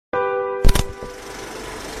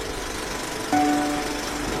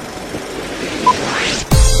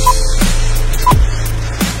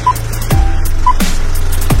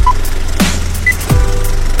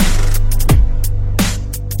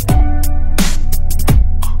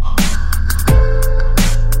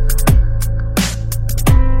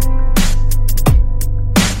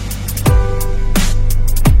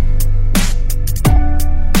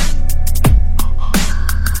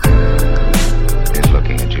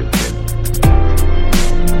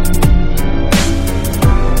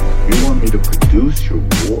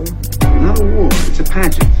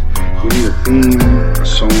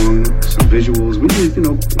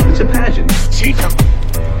antietam.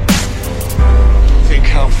 Think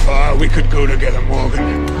how far we could go together,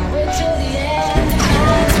 Morgan.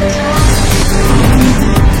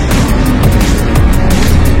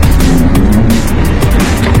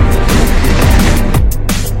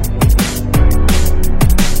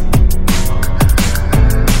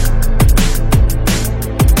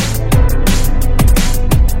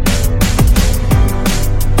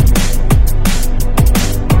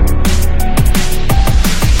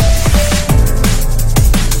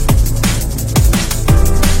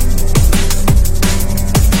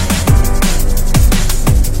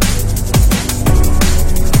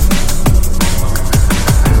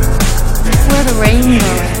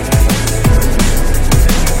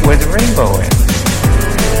 Where the rainbow is.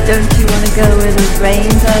 Don't you want to go where the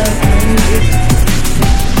rainbow ends?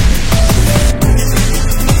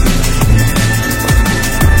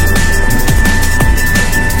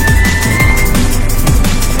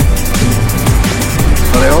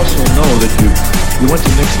 But I also know that you went to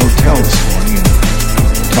Nick's hotel this morning and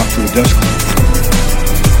talked to the desk clerk.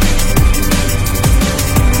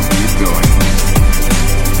 Keep going.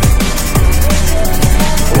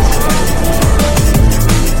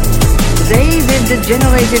 David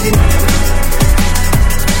degenerated in...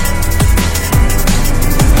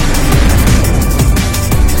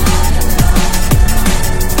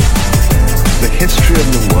 The history of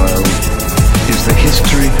the world is the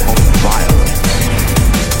history of violence.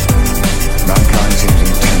 Mankind seems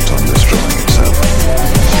intent on destroying itself.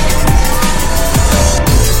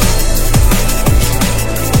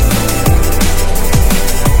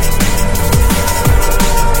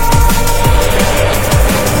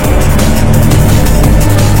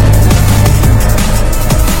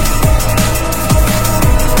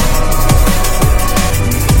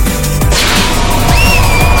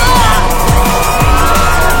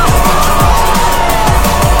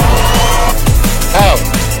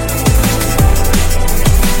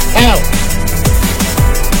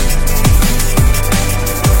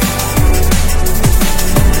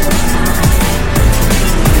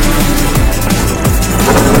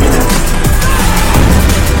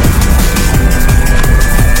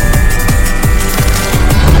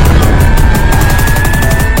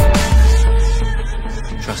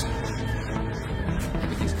 Trust me.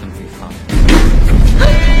 Everything's gonna be fine.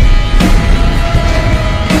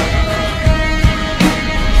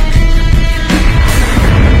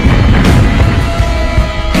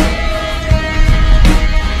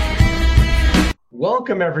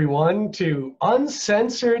 Welcome, everyone, to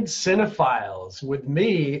Uncensored Cinephiles with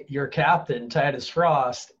me, your captain, Titus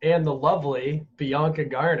Frost, and the lovely Bianca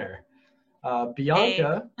Garner.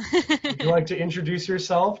 Bianca, would you like to introduce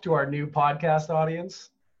yourself to our new podcast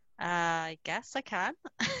audience? I guess I can.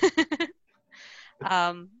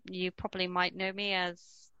 You probably might know me as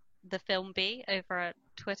the Film Bee over at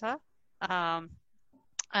Twitter. I'm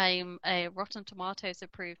a Rotten Tomatoes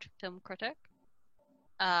approved film critic.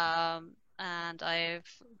 And I've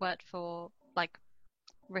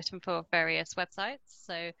written for various websites.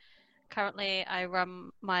 So currently I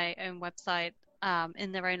run my own website,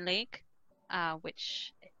 In Their Own League,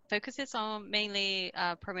 which focuses on mainly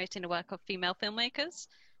promoting the work of female filmmakers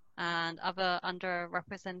and other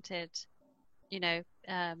underrepresented,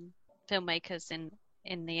 filmmakers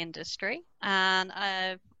in the industry. And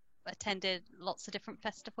I've attended lots of different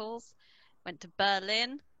festivals. Went to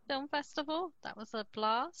Berlin Film Festival. That was a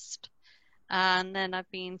blast. And then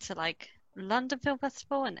I've been to London Film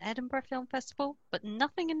Festival and Edinburgh Film Festival, but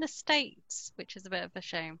nothing in the States, which is a bit of a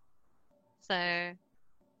shame. So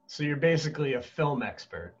you're basically a film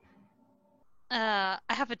expert. I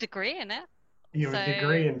have a degree in it. You have a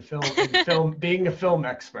degree in film, being a film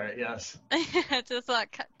expert, yes. Does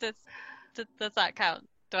that count?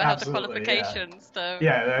 Do I have the qualifications?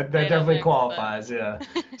 Yeah, that definitely qualifies. Yeah.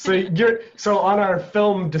 So on our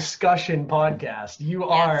film discussion podcast, you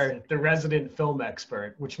are the resident film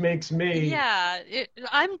expert, which makes me. Yeah,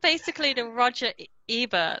 I'm basically the Roger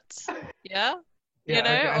Ebert. Yeah.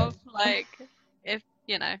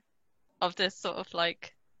 Of this sort of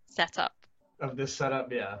setup. Of this setup,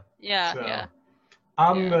 yeah. Yeah, so, yeah.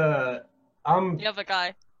 I'm the other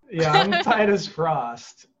guy. Yeah, I'm Titus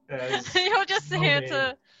Frost. You're just here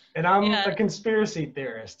to. And I'm a conspiracy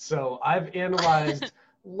theorist, so I've analyzed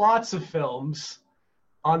lots of films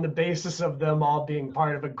on the basis of them all being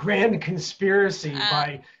part of a grand conspiracy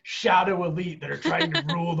by shadow elite that are trying to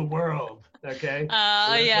rule the world. Okay.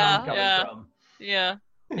 Yeah.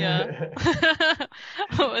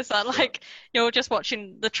 What was that like? You're just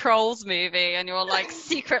watching the Trolls movie and you're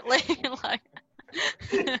secretly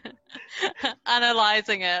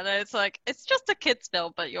analyzing it. And it's just a kids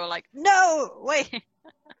film, but you're no, wait.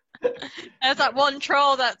 There's that one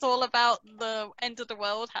troll that's all about the end of the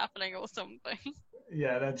world happening or something.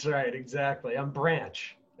 Yeah, that's right. Exactly. I'm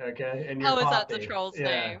Branch. Okay, and you're Oh, is that Poppy. the troll's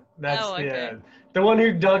Yeah, name? that's Oh, okay. yeah, the one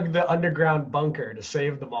who dug the underground bunker to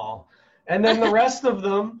save them all. And then the rest of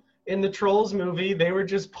them in the Trolls movie, they were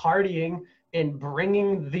just partying and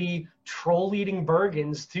bringing the troll-eating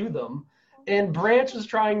Bergens to them. And Branch was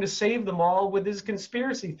trying to save them all with his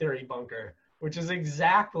conspiracy theory bunker, which is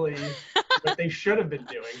exactly what they should have been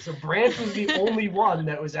doing. So Branch was the only one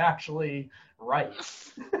that was actually right.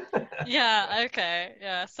 Yeah, okay.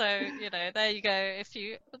 Yeah, so, there you go.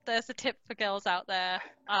 There's a tip for girls out there.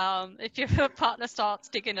 If your partner starts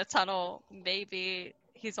digging a tunnel, maybe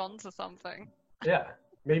he's onto something. Yeah,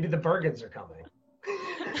 maybe the Bergens are coming.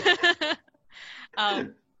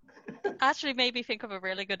 Actually made me think of a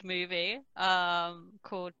really good movie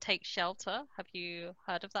called Take Shelter. Have you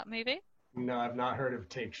heard of that movie? No, I've not heard of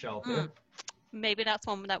Take Shelter. Maybe that's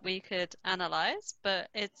one that we could analyze, but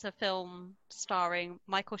it's a film starring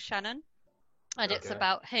Michael Shannon, and it's Okay.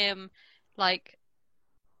 about him, like,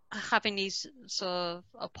 having these sort of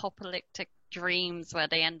apocalyptic dreams where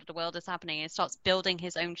the end of the world is happening, and he starts building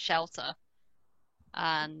his own shelter.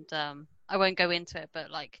 And I won't go into it, but,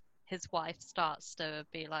 like, his wife starts to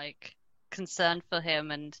be, like, concerned for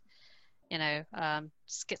him, and,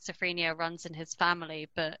 schizophrenia runs in his family,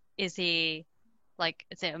 but is it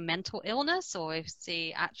a mental illness, or is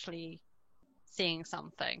he actually seeing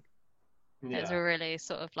something? Yeah. It's a really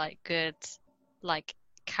sort of, like, good, like,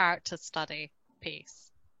 character study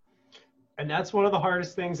piece. And that's one of the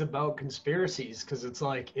hardest things about conspiracies, because it's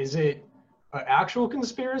like, is it an actual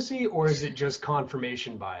conspiracy or is it just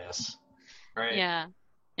confirmation bias? Right? Yeah. And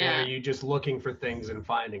Yeah. are you just looking for things and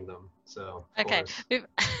finding them? So, of Okay.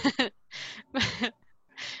 course.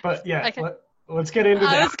 But yeah, Okay. let's get into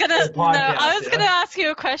I that. was gonna podcast, gonna ask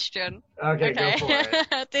you a question. Okay, go for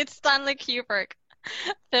it. Did Stanley Kubrick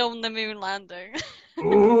film the moon landing?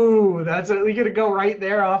 Ooh, we gonna go right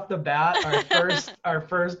there off the bat. Our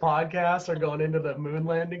first podcast are going into the moon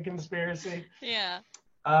landing conspiracy. Yeah.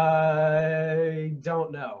 I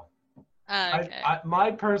don't know. Okay.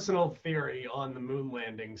 My personal theory on the moon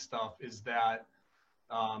landing stuff is that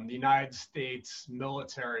the United States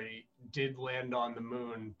military did land on the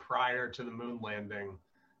moon prior to the moon landing,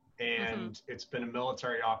 and it's been a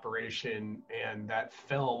military operation, and that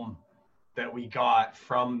film that we got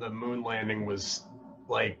from the moon landing was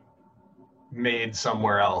like made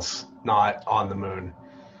somewhere else, not on the moon.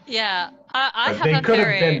 Yeah. I But have they a could have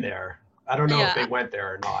theory. been there. I don't know Yeah. if they went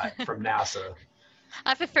there or not from NASA. I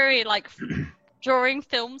have a theory, like, during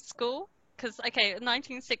film school, because, okay,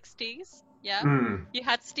 1960s, yeah, Mm. you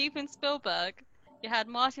had Steven Spielberg, you had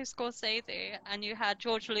Martin Scorsese, and you had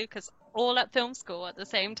George Lucas all at film school at the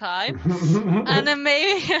same time. And then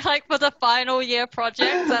maybe, like, for the final year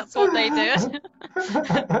project, that's what they did.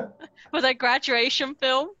 For their graduation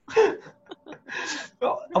film.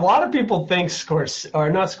 Well, a lot of people think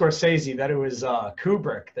Scorsese, that it was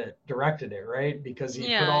Kubrick that directed it, right? Because he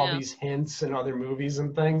put all these hints in other movies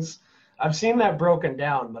and things. I've seen that broken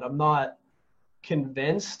down, but I'm not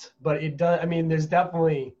convinced. But it does. I mean, there's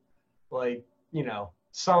definitely, like,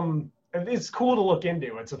 some. It's cool to look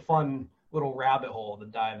into. It's a fun little rabbit hole to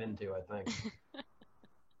dive into, I think.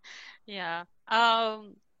 Yeah.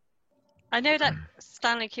 I know that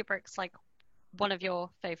Stanley Kubrick's, like, one of your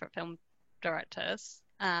favorite film directors,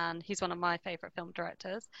 and he's one of my favorite film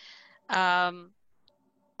directors.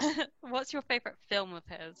 What's your favorite film of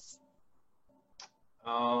his?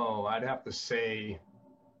 Oh, I'd have to say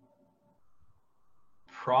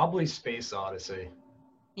probably Space Odyssey.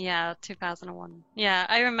 Yeah, 2001. Yeah,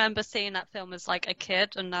 I remember seeing that film as, like, a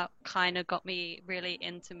kid, and that kind of got me really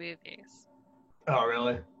into movies. Oh,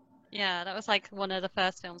 really? Yeah, that was, like, one of the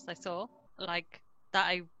first films I saw, like, that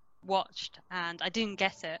I watched, and I didn't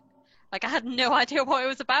get it. Like, I had no idea what it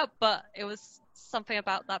was about, but it was something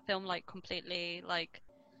about that film, like, completely, like,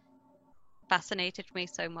 fascinated me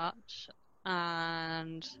so much,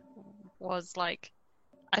 and was, like,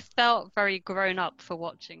 I felt very grown up for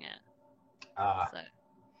watching it. So,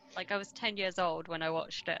 like, I was 10 years old when I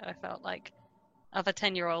watched it. I felt like other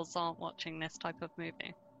 10-year-olds aren't watching this type of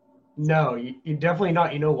movie. No, you definitely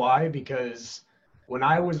not. You know why? Because when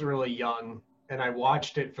I was really young and I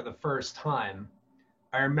watched it for the first time,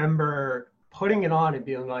 I remember putting it on and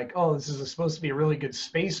being like, oh, this is supposed to be a really good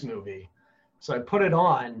space movie. So I put it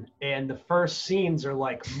on, and the first scenes are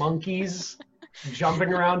like monkeys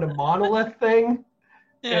jumping around a monolith thing.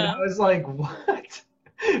 And Yeah. I was like, what?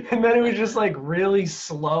 And then it was just like really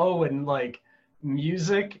slow and like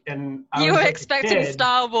music, and I You was were like a expecting kid.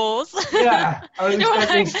 Star Wars. Yeah, I was You were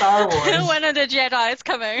expecting like, Star Wars. When are the Jedi's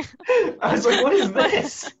coming? I was like, what is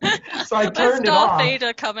this? So I When's turned it Darth off.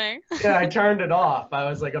 Vader coming? Yeah, I turned it off. I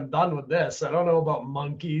was like, I'm done with this. I don't know about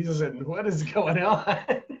monkeys and what is going on.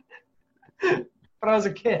 But I was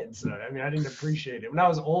a kid, so I mean, I didn't appreciate it. When I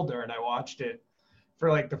was older and I watched it for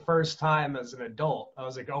like the first time as an adult, I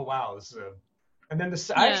was like, oh wow, this is a. And then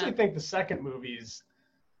I actually think the second movie's,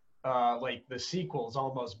 like the sequel's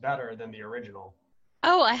almost better than the original.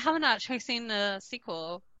 Oh, I haven't actually seen the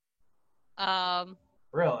sequel.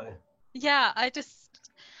 Really? Yeah, I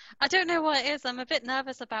don't know what it is. I'm a bit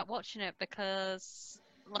nervous about watching it because,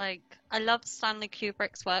 like, I love Stanley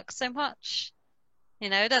Kubrick's work so much. You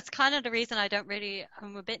know, that's kind of the reason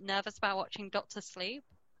I'm a bit nervous about watching Doctor Sleep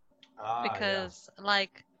because,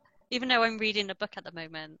 like, even though I'm reading a book at the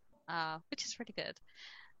moment, which is really good,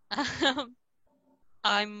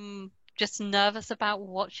 I'm just nervous about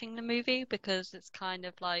watching the movie because it's kind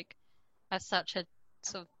of like has such a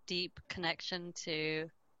sort of deep connection to,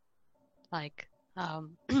 like,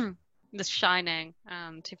 The Shining,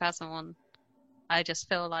 2001. I just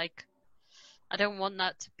feel like I don't want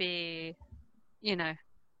that to be, you know,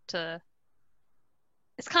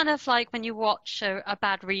 it's kind of like when you watch a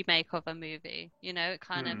bad remake of a movie, you know, it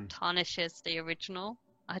kind of tarnishes the original.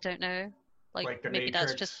 I don't know. Like the maybe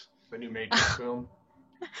Matrix, that's just. the new Matrix film.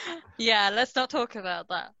 Yeah, let's not talk about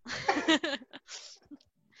that.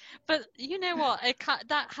 But you know what?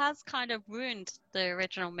 That has kind of ruined the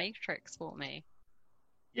original Matrix for me.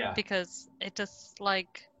 Yeah. Because it just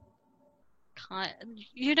like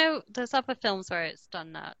you know, there's other films where it's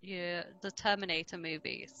done that. The Terminator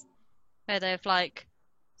movies, where they've like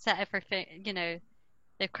set everything. You know,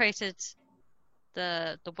 they've created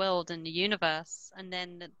the world and the universe, and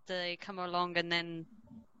then they come along and then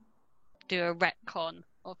do a retcon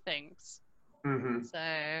of things. Mm-hmm.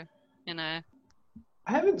 So, you know.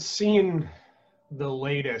 I haven't seen the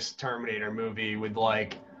latest Terminator movie with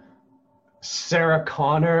like Sarah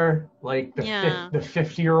Connor, like the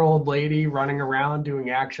 50-year-old lady running around doing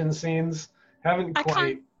action scenes. Haven't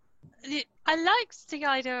quite. I liked the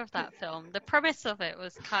idea of that film. The premise of it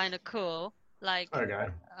was kind of cool, like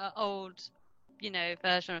an old, you know,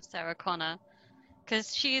 version of Sarah Connor,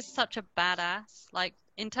 because she's such a badass. Like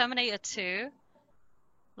in Terminator 2,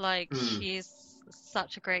 like she's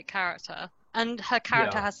such a great character. And her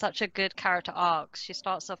character has such a good character arc. She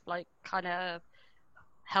starts off like kind of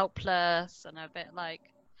helpless and a bit like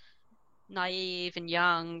naive and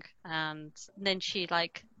young, and then she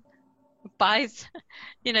like buys,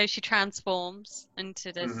 you know, she transforms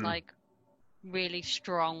into this like really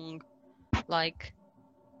strong like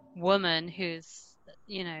woman who's,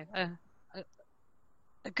 you know,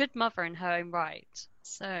 a good mother in her own right.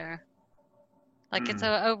 So like it's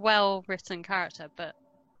a well written character, but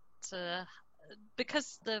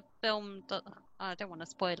because the film, I don't want to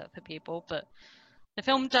spoil it for people, but the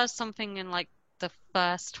film does something in like the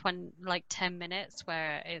first 10 minutes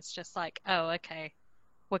where it's just like, oh, okay,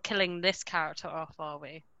 we're killing this character off, are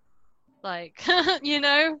we? Like, you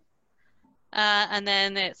know? And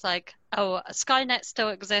then it's like, oh, Skynet still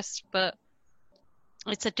exists, but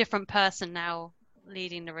it's a different person now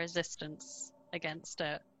leading the resistance against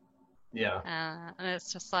it. Yeah. And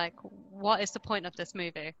it's just like, what is the point of this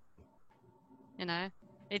movie? You know,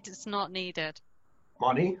 it's not needed.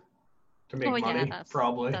 Money? To make money,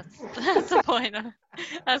 probably. That's the point.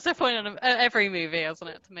 That's the point of every movie, isn't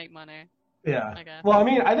it? To make money. Yeah. Well, I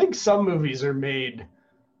mean, I think some movies are made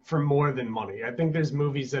for more than money. I think there's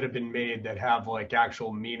movies that have been made that have like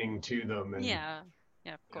actual meaning to them. And, yeah,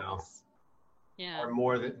 of course. Yeah. Are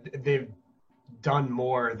more that they've done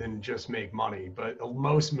more than just make money. But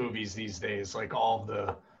most movies these days, like all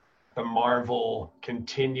the Marvel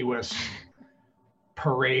continuous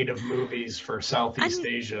parade of movies for Southeast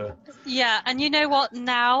Asia. Yeah, and you know what?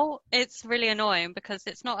 Now it's really annoying because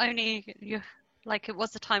it's not only like it was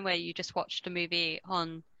the time where you just watched a movie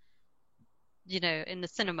on, you know, in the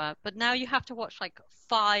cinema, but now you have to watch like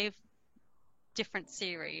 5 different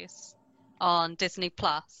series on Disney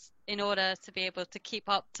Plus in order to be able to keep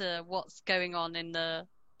up to what's going on in the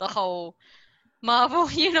whole Marvel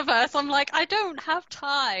universe. I'm like, I don't have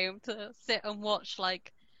time to sit and watch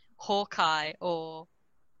like Hawkeye or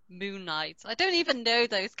Moon Knight. I don't even know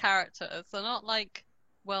those characters. They're not like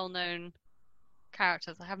well-known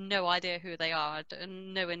characters. I have no idea who they are. I have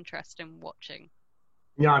no interest in watching.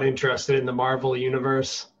 Not interested in the Marvel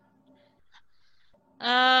universe?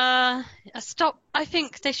 I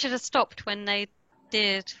think they should have stopped when they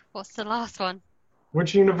did. What's the last one?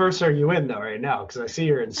 Which universe are you in though right now? Because I see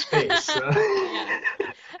you're in space. So.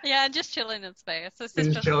 Yeah, Yeah, just chilling in space. This You're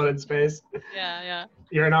is just chilling in space. Yeah.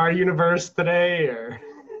 You're in our universe today, or?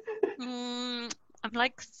 I'm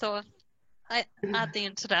like sort of at the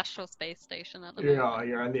International Space Station at the You're moment.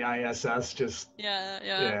 you're on the ISS, just. Yeah.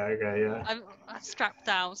 Yeah. Okay. Yeah. I'm strapped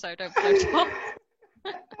down so I don't float off.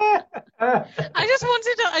 I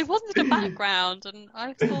wanted a background, and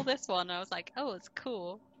I saw this one. And I was like, oh, it's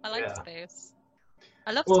cool. I like Yeah. space.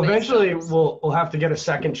 I love Well, space eventually films. we'll have to get a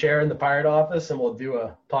second chair in the pirate office, and we'll do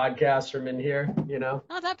a podcast from in here.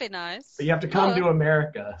 Oh, that'd be nice. But you have to come to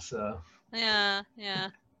America, so. Yeah.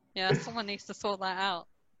 Someone needs to sort that out.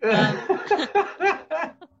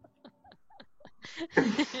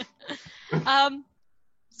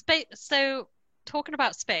 Space. So, talking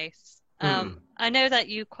about space, I know that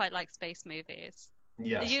you quite like space movies.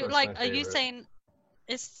 Yes. Are you that's my are you favorite. saying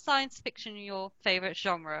is science fiction your favorite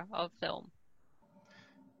genre of film?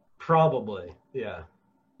 Probably, yeah.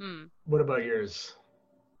 Hmm. What about yours?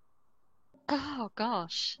 Oh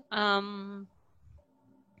gosh. I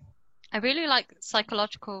really like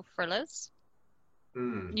psychological thrillers.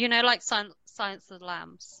 You know, like Silence of the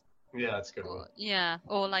Lambs. Yeah, that's a good one. Yeah,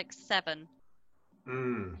 or like Seven.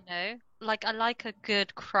 Mm. You know, like I like a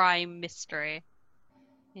good crime mystery.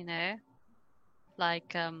 You know,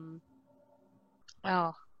 like The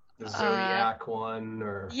Zodiac one,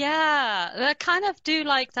 or yeah, I kind of do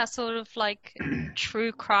like that sort of like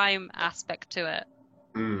true crime aspect to it.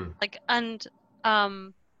 Like, and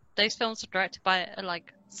those films are directed by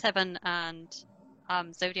like Seven and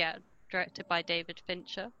Zodiac, directed by David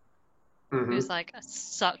Fincher, who's like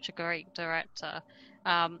such a great director.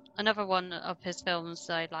 Another one of his films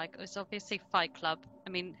I like is obviously Fight Club.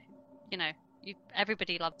 I mean, you know,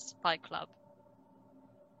 everybody loves Fight Club.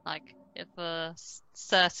 Like, if a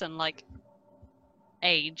certain like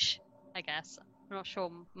age, I guess. I'm not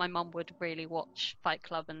sure my mum would really watch Fight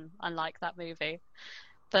Club and like that movie,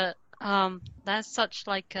 but there's such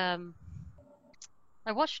like I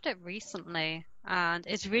watched it recently and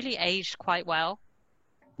it's really aged quite well.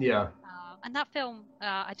 Yeah. And that film,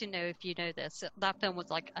 I didn't know if you know this, that film was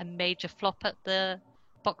like a major flop at the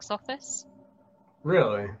box office.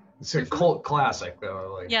 Really? It's a cult classic,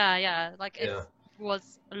 though. Like. Yeah, like it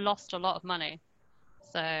lost a lot of money.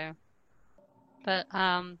 So, but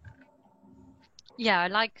yeah, I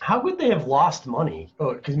like. How would they have lost money?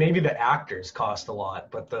 Oh, because maybe the actors cost a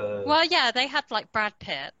lot, but the. Well, yeah, they had like Brad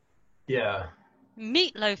Pitt. Yeah.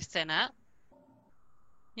 Meatloaf's in it.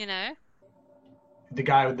 You know. The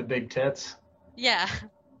guy with the big tits. Yeah.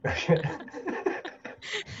 I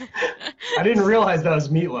didn't realize that was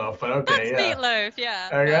Meatloaf, but okay. That's yeah. Meatloaf, yeah.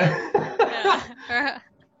 Okay. Yeah.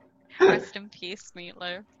 Rest in peace,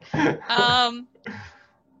 Meatloaf.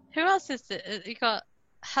 Who else is it? You got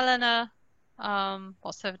Helena.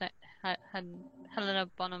 What's her name? Helena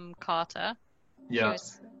Bonham Carter. Yeah.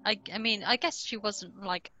 I mean, I guess she wasn't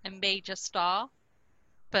like a major star,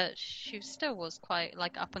 but she still was quite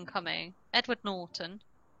like up and coming. Edward Norton.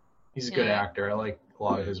 He's a good actor. I like a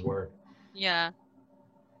lot of his work. Yeah.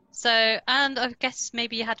 So, and I guess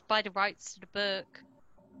maybe you had to buy the rights to the book.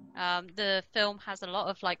 The film has a lot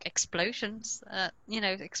of like explosions. You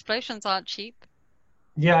know, explosions aren't cheap.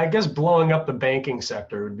 Yeah, I guess blowing up the banking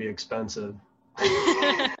sector would be expensive.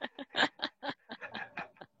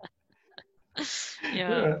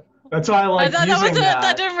 Yeah. That's why I like using that.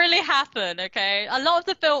 That didn't really happen, okay? A lot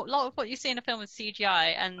of what you see in the film is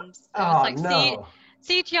CGI, and it was no.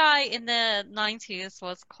 CGI in the 90s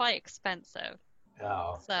was quite expensive.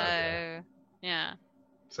 Oh. So, okay. yeah.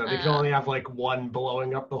 So they can only have like one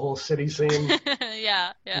blowing up the whole city scene.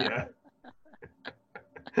 Yeah.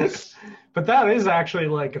 But that is actually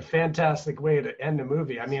like a fantastic way to end a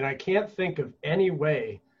movie. I mean, I can't think of any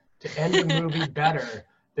way to end a movie better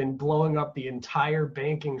than blowing up the entire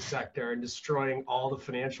banking sector and destroying all the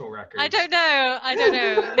financial records. I don't know.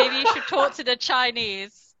 Maybe you should talk to the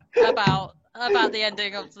Chinese about the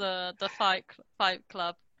ending of the Fight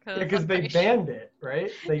Club. Because they banned it, right?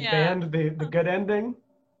 They banned the good ending.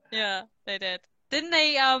 Yeah, they did. Didn't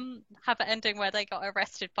they have an ending where they got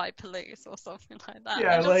arrested by police or something like that?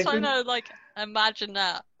 Yeah, I'm just trying to imagine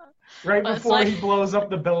that. Right But before he blows up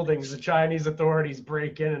the buildings, the Chinese authorities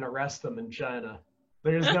break in and arrest them in China.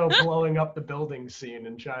 There's no blowing up the building scene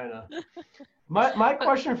in China. My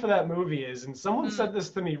question for that movie is, and someone said this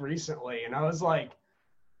to me recently, and I was like,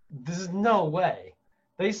 this is no way.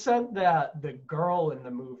 They said that the girl in the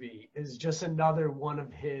movie is just another one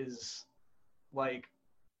of his, like,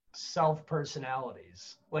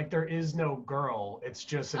 self-personalities. Like, there is no girl. It's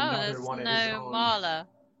just another one of his own. Marla.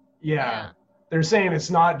 Yeah. They're saying it's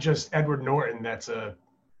not just Edward Norton that's a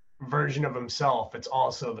version of himself. It's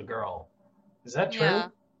also the girl. Is that true? Yeah.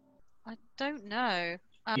 I don't know.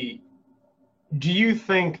 Do you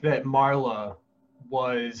think that Marla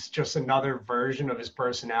was just another version of his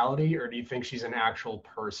personality, or do you think she's an actual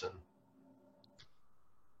person?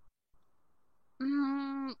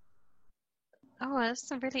 Mm, oh, that's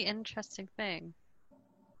a really interesting thing.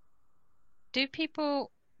 Do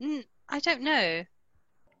people? I don't know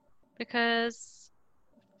because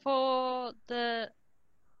for the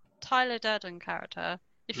Tyler Durden character,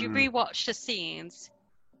 if you rewatch the scenes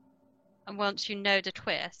and once you know the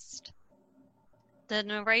twist, the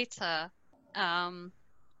narrator,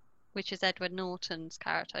 which is Edward Norton's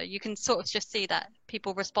character, you can sort of just see that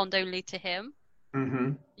people respond only to him,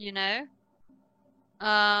 Mm-hmm. you know?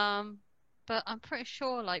 But I'm pretty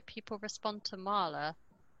sure like people respond to Marla.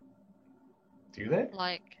 Do they?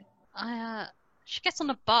 Like, she gets on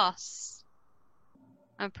a bus.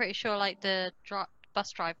 I'm pretty sure like the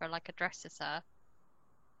bus driver like addresses her.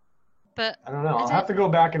 But I don't know. I I'll have to go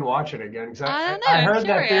back and watch it again because I don't know, I I'm heard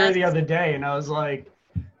that theory the curious. other day and I was like,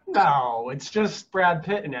 no, it's just Brad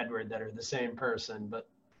Pitt and Edward that are the same person. But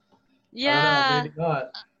I don't know, Yeah, maybe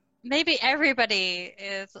not. maybe everybody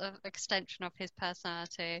is an extension of his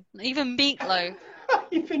personality. Even Meatloaf.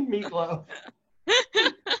 Even Meatloaf.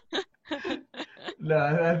 No,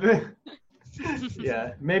 I think,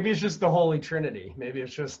 yeah, maybe it's just the Holy Trinity. Maybe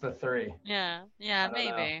it's just the three. Yeah, I don't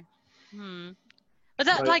know. maybe. But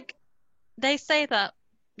that But like they say that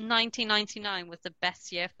 1999 was the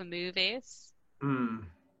best year for movies mm,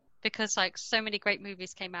 because like so many great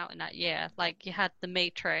movies came out in that year. Like you had The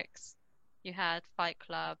Matrix, you had Fight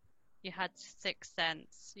Club, you had Sixth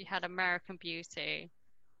Sense, you had American Beauty,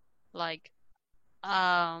 like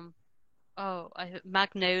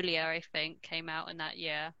Magnolia I think came out in that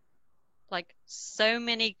year. Like so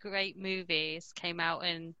many great movies came out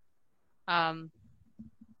in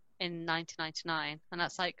 1999, and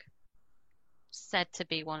that's like said to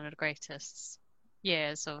be one of the greatest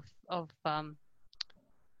years of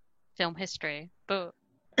film history. But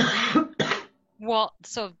what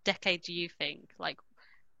sort of decade do you think? Like,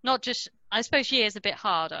 not just, I suppose year is a bit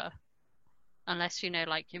harder unless you know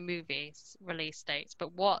like your movies release dates,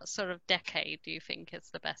 but what sort of decade do you think is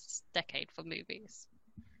the best decade for movies?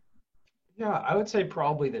 yeah, I would say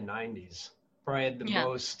probably the 90s. Probably had the Yeah.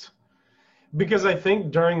 most, because I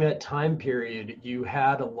think during that time period you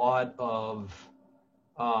had a lot of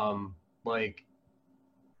like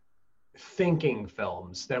thinking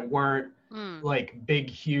films that weren't Mm. like big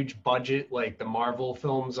huge budget like the Marvel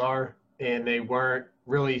films are, and they weren't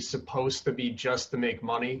really supposed to be just to make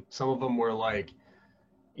money. Some of them were like,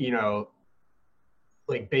 you know,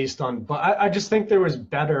 like based on, but I just think there was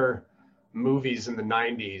better movies in the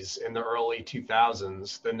 90s and the early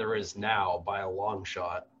 2000s than there is now by a long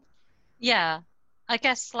shot. Yeah, I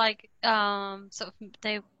guess like sort of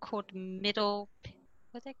they were called what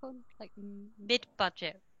are they called? Like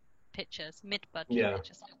mid-budget pictures, mid-budget Yeah.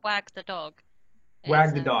 pictures. Like Wag the Dog Wag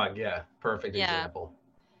is the Dog, yeah, perfect yeah, example.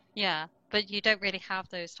 yeah, but you don't really have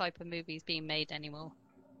those type of movies being made anymore.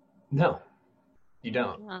 No, you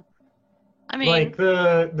don't. Yeah. I mean, Like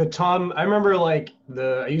the Tom, I remember like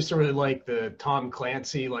I used to really like the Tom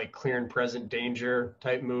Clancy like Clear and Present Danger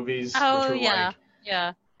type movies, which oh were yeah, like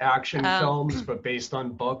yeah, action um, films but based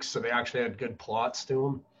on books, so they actually had good plots to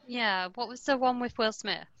them. yeah. What was the one with Will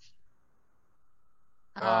Smith?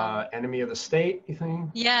 Um, Enemy of the State, you think?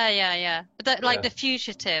 yeah. But that, like Yeah. The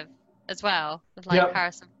Fugitive as well, with like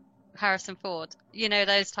Yep. Harrison Ford. You know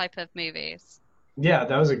those type of movies. Yeah,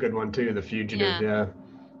 that was a good one too, The Fugitive, yeah.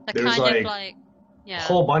 They're There was kind of like like, a yeah.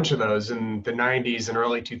 whole bunch of those in the 90s and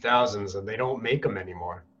early 2000s, and they don't make them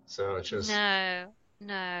anymore. So it's just, No.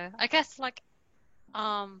 I guess like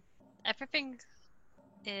everything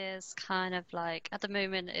is kind of like at the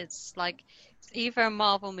moment it's like it's either a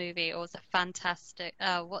Marvel movie or it's a fantastic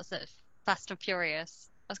what's it? Fast and Furious.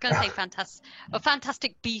 I was going to say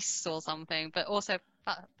Fantastic Beasts or something, but also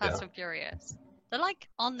Fast Yeah. and Furious. They're like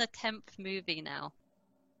on the 10th movie now.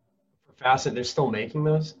 for Facet, they're still making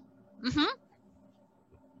those? Mhm.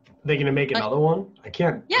 They gonna make Like, another one? I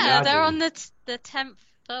can't yeah, they're on imagine. the 10th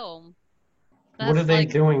film. What are That's they like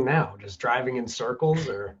doing now? Just driving in circles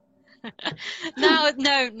or?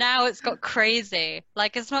 now it's got crazy.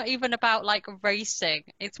 Like it's not even about like racing.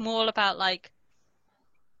 It's more about like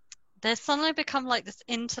there's suddenly become like this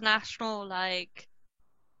international like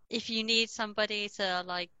if you need somebody to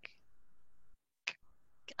like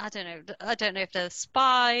I don't know if they're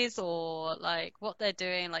spies or like what they're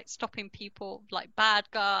doing, like stopping people like bad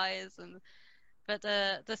guys but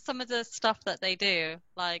the some of the stuff that they do,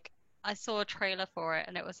 like I saw a trailer for it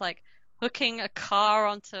and it was like hooking a car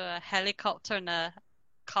onto a helicopter and a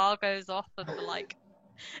car goes off of like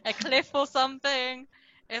a cliff or something.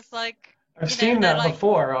 It's like I've You know, seen they're that like,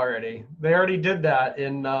 before already. They already did that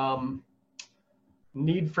in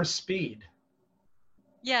Need for Speed.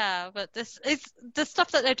 yeah, but this is the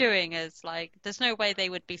stuff that they're doing is like, there's no way they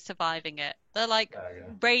would be surviving it. They're like Okay.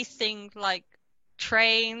 racing like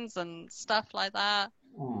trains and stuff like that,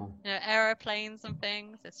 Hmm. you know, aeroplanes and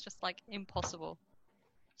things. It's just like impossible.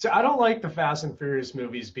 So I don't like the Fast and Furious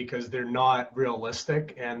movies because they're not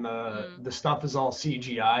realistic and Mm. the stuff is all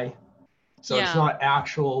CGI. So it's Yeah, not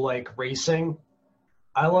actual like racing.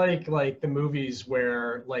 I like the movies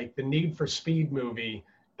where like the Need for Speed movie,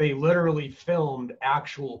 they literally filmed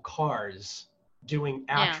actual cars doing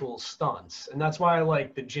yeah. actual stunts. And that's why I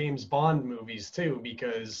like the James Bond movies too,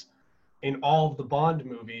 because in all of the Bond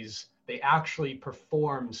movies, they actually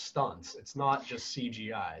perform stunts. It's not just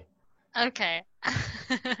CGI. Okay.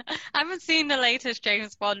 I haven't seen the latest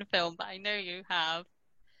James Bond film, but I know you have.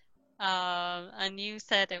 And you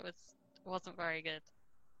said wasn't very good.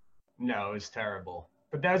 No, it was terrible.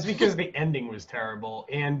 But that's because the ending was terrible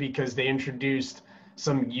and because they introduced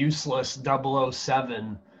some useless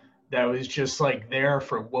 007 that was just like there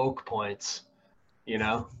for woke points, you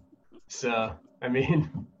know? So, I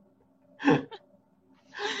mean,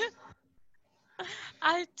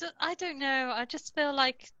 I don't know. I just feel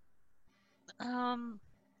like um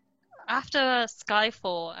after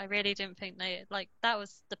Skyfall, I really didn't think that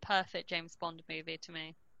was the perfect James Bond movie to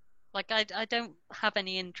me. Like I don't have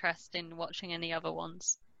any interest in watching any other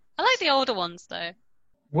ones. I like the older ones though.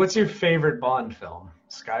 what's your favorite Bond film?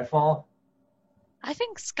 Skyfall? I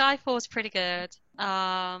think Skyfall's pretty good.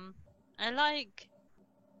 I like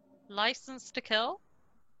License to Kill.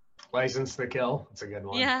 License to Kill? It's a good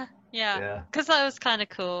one. Yeah, yeah, Yeah. because that was kind of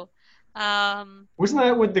cool. Wasn't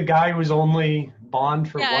that with the guy who was only Bond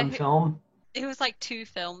for Yeah, one film? it was like 2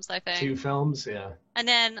 films, I think. Two films? Yeah. And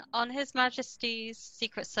then on His Majesty's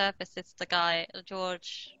Secret Service, it's the guy,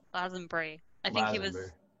 George Lazenby. I think he was,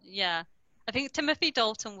 Lazenby. yeah. I think Timothy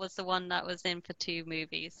Dalton was the one that was in for 2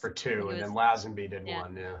 movies. For two, He and then was, Lazenby did yeah,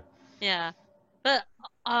 one, yeah. yeah. But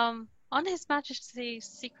on His Majesty's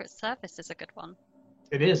Secret Service is a good one.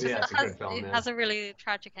 It is, 'Cause yeah, it's a good film, it yeah. has a really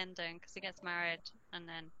tragic ending because he gets married and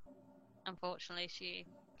then unfortunately she,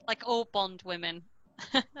 like all Bond women,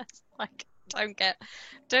 it's like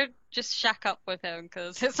don't just shack up with him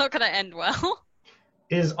because it's not going to end well.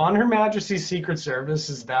 Is On Her Majesty's Secret Service,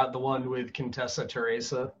 is that the one with Contessa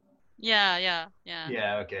Teresa? Yeah.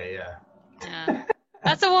 Yeah, okay, yeah. Yeah.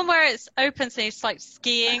 That's the one where it's open, so it's like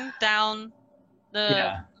skiing down the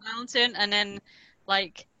Yeah. mountain, and then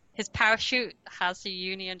like his parachute has a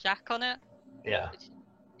Union Jack on it. Yeah. Which,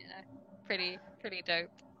 you know, pretty dope.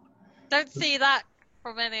 Don't see that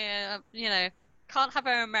from any, can't have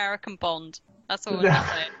an American Bond. That's all I'm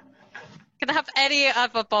saying. You can have any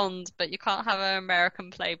other Bond, but you can't have an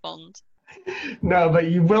American play Bond. No, but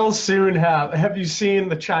you will soon have you seen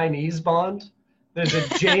the Chinese Bond? There's a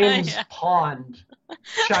James Yeah. Pond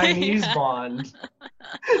Chinese Yeah. Bond.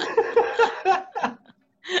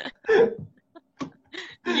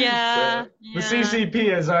 Yeah, The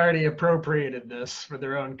CCP has already appropriated this for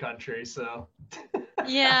their own country, so.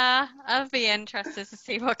 yeah. I'd be interested to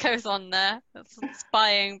see what goes on there. It's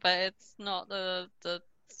spying, but it's not the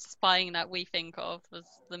spying that we think of as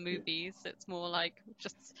the movies. It's more like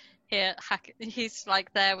just here hack. He's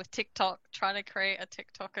like there with TikTok trying to create a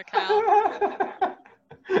TikTok account.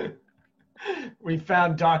 We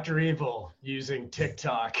found Dr. Evil using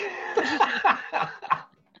TikTok.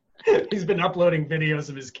 He's been uploading videos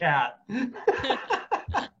of his cat.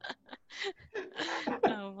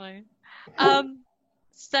 Oh my.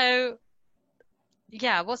 So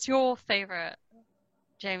yeah, what's your favorite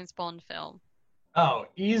James Bond film? Oh,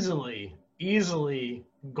 easily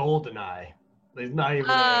GoldenEye. There's not even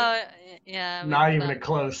Yeah, not even a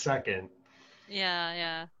close second.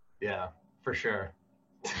 yeah. Yeah, for sure.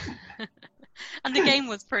 And the game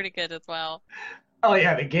was pretty good as well. Oh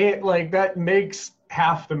yeah, the game, like, that makes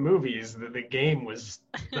half the movies. The game was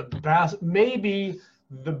the best, maybe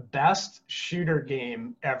the best shooter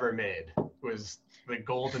game ever made was the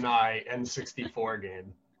GoldenEye N64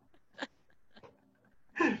 game.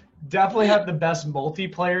 Definitely had the best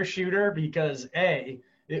multiplayer shooter because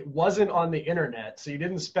it wasn't on the internet, so you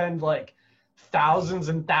didn't spend like thousands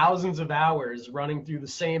and thousands of hours running through the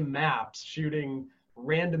same maps shooting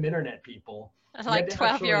random internet people. Like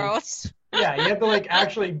 12-year-olds. Yeah, you had to like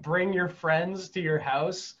actually bring your friends to your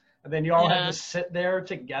house, and then you all had Yeah. to sit there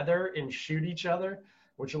together and shoot each other,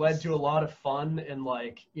 which led to a lot of fun and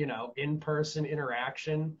like, in-person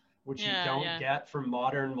interaction, which you don't Yeah. get from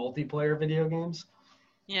modern multiplayer video games.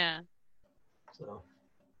 Yeah. So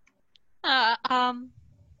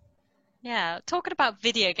Yeah, talking about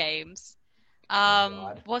video games,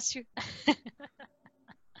 God. What's your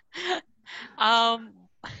um?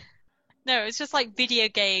 No, it's just like video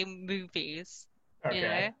game movies. You know?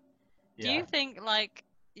 Okay. Do you think like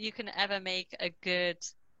you can ever make a good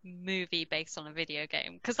movie based on a video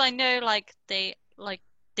game? Because I know like they like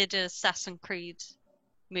did a Assassin's Creed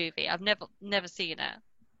movie. I've never seen it,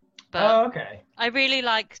 but Oh, okay. I really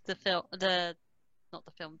like the film, not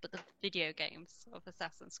the film, but the video games of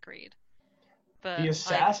Assassin's Creed. But The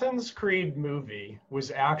Assassin's Creed movie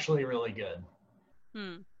was actually really good.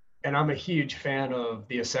 Hmm. And I'm a huge fan of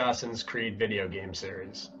the Assassin's Creed video game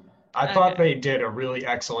series. I thought they did a really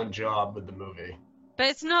excellent job with the movie. But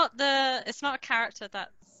it's not a character that's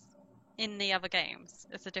in the other games.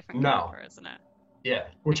 It's a different No. character, isn't it? Yeah,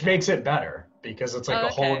 which makes it better because it's like Oh, a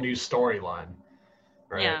whole okay. new storyline,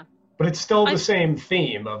 right? Yeah. But it's still the same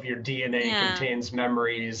theme of your DNA Yeah. contains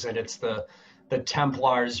memories, and it's the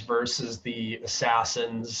Templars versus the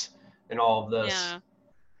assassins and all of this. Yeah.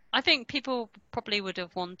 I think people probably would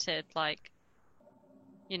have wanted like,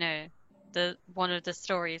 you know, the one of the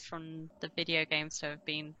stories from the video games to have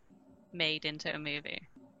been made into a movie.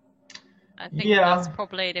 I think Yeah. that's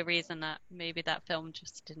probably the reason that maybe that film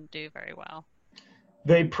just didn't do very well.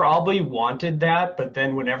 They probably wanted that, but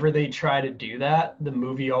then whenever they try to do that, the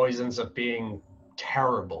movie always ends up being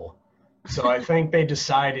terrible. So I think they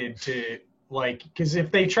decided to like, because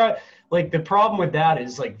if they try, like the problem with that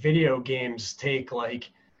is like video games take like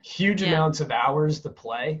huge amounts of hours to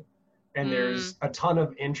play, and there's a ton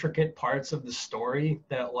of intricate parts of the story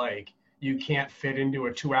that like you can't fit into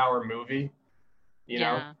a 2-hour movie. You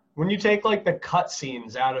know, Yeah. when you take like the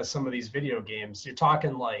cutscenes out of some of these video games, you're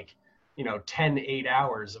talking like, 10, 8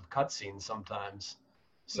 hours of cutscenes sometimes.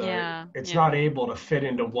 So Yeah, it's yeah. not able to fit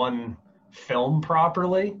into one film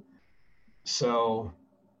properly. So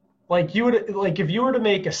like if you were to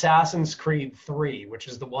make Assassin's Creed 3, which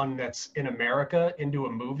is the one that's in America, into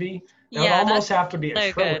a movie, that would Yeah, almost that's have to be a so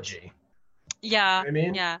good. trilogy. Yeah. I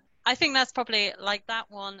mean? Yeah. I think that's probably like that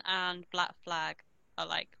one and Black Flag are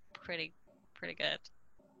like pretty good.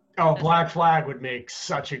 Oh, Black Flag would make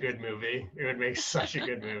such a good movie. It would make such a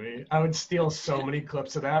good movie. I would steal so many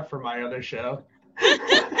clips of that for my other show.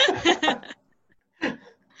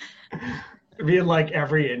 It'd be in like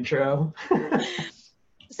every intro.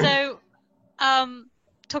 So,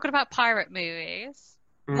 talking about pirate movies,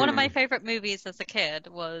 one of my favorite movies as a kid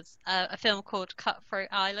was a film called Cutthroat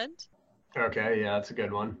Island. Okay, yeah, that's a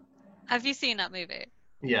good one. Have you seen that movie?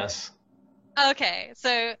 Yes. Okay,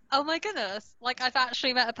 so, oh my goodness, like I've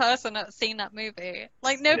actually met a person that's seen that movie.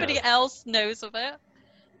 Like nobody Yeah. else knows of it.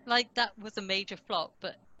 Like that was a major flop,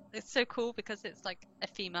 but it's so cool because it's like a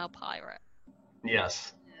female pirate.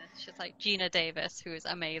 Yes. She's like Gina Davis, who is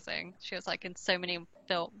amazing. She was like in so many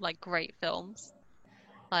great films,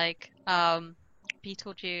 like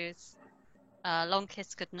Beetlejuice, Long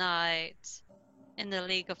Kiss Goodnight, In the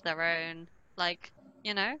League of Their Own. Like,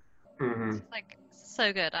 Hmm. like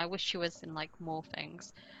so good. I wish she was in like more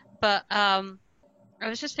things, but I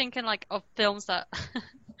was just thinking like of films that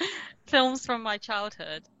films from my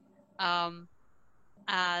childhood, and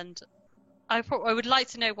I would like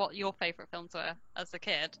to know what your favorite films were as a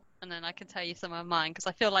kid, and then I can tell you some of mine because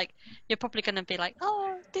I feel like you're probably going to be like,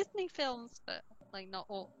 oh, Disney films, but like not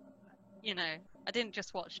all. I didn't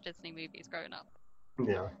just watch Disney movies growing up.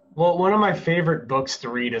 Yeah. Well, one of my favorite books to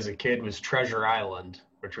read as a kid was Treasure Island,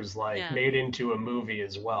 which was like Yeah. made into a movie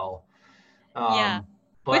as well. Yeah.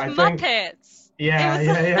 But With I think, Muppets. yeah, It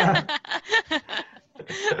was- yeah.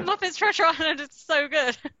 Muppets Treasure Island is so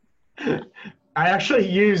good. I actually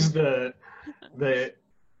used the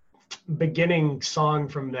beginning song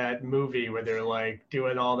from that movie where they're like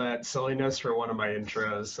doing all that silliness for one of my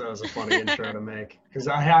intros. So it was a funny intro to make because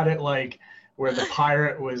I had it like where the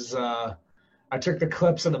pirate was. I took the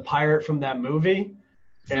clips of the pirate from that movie,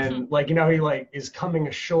 and like he like is coming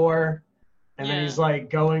ashore, and then he's like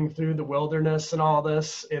going through the wilderness and all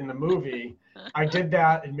this in the movie. I did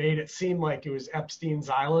that and made it seem like it was Epstein's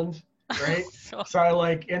Island, right? So I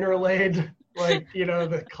like interlaid like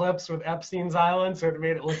the clips with Epstein's Island, so it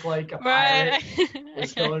made it look like a pirate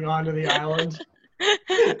was Okay. going on to the island.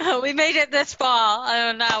 We made it this far,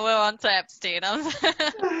 and now we're on to Epstein.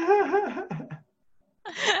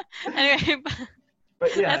 Anyway,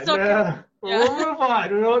 But yeah, Let's talk- we'll move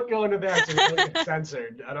on. We won't go into that so we don't get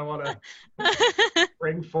censored. I don't want to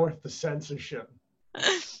bring forth the censorship.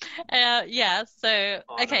 yeah. So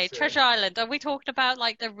Oh, okay, that's it. Treasure Island. Are we talking about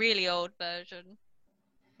like the really old version?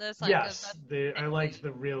 There's like Yes, I liked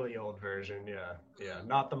the really old version. Yeah,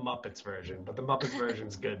 not the Muppets version, but the Muppets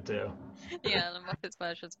version's good too. yeah, the Muppets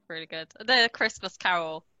version's pretty good. The Christmas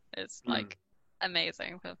Carol is Hmm. like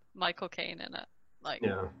amazing with Michael Caine in it. Like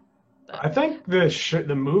Yeah. I think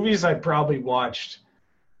the movies I probably watched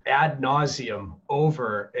ad nauseum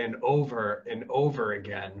over and over and over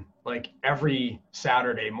again, like every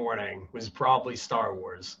Saturday morning, was probably Star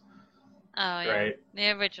Wars. Oh yeah, right? the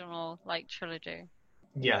original like trilogy.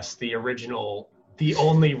 Yes, the original, the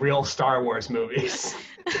only real Star Wars movies.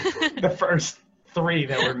 The first 3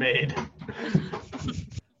 that were made.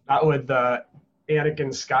 Not with Anakin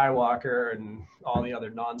Skywalker and all the other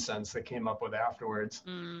nonsense that came up with afterwards.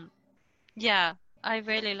 Yeah, I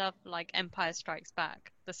really love like Empire Strikes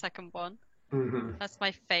Back, the second one. Mm-hmm. That's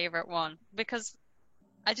my favorite one because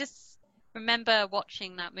I just remember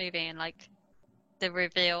watching that movie and like the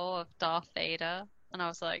reveal of Darth Vader, and I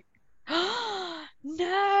was like, oh,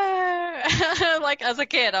 no! Like as a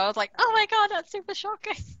kid, I was like, oh my god, that's super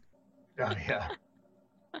shocking. Oh yeah.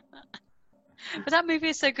 But that movie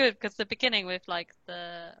is so good because the beginning with like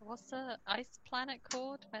what's the ice planet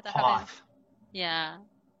called? Where they're having, Hoth. yeah,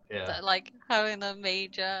 Yeah. like having a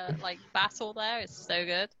major like battle there is so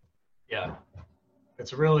good. Yeah.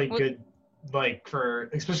 It's really What- good, like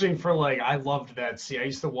especially for like, I loved that scene. I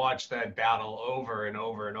used to watch that battle over and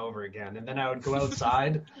over and over again. And then I would go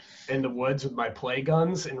outside in the woods with my play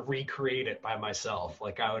guns and recreate it by myself.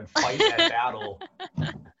 Like I would fight that battle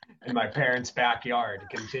in my parents' backyard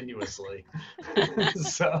continuously.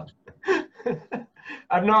 So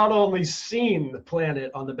I've not only seen the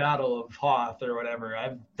planet on the Battle of Hoth or whatever,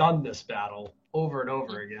 I've done this battle over and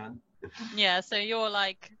over again. Yeah, so you're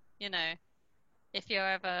like, you know, if you're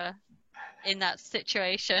ever in that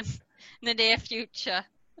situation in the near future,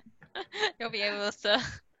 you'll be able to.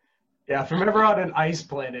 Yeah, if I'm ever on an ice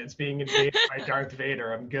planet, it's being invaded by Darth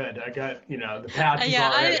Vader, I'm good. I got, the patches Yeah,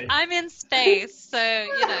 already. I'm in space, so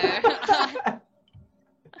you know,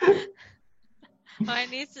 might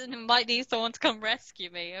need someone to come rescue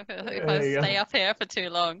me if I There you stay go. up here for too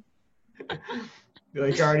long.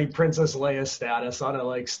 Like already Princess Leia status on a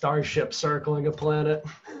like starship circling a planet.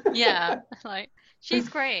 Yeah, like she's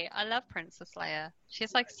great. I love Princess Leia.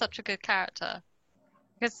 She's like such a good character.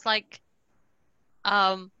 Because like,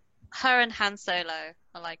 her and Han Solo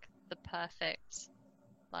are like the perfect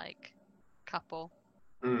like couple.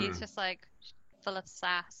 He's just like full of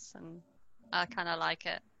sass, and I kind of like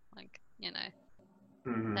it. Like,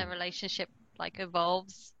 their relationship like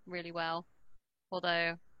evolves really well.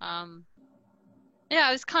 Although, yeah,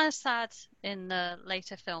 I was kind of sad in the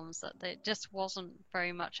later films that it just wasn't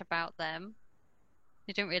very much about them.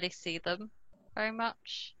 You didn't really see them very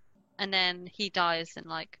much. And then he dies in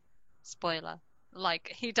like, spoiler,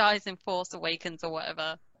 like he dies in Force Awakens or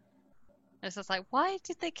whatever. It's just like, why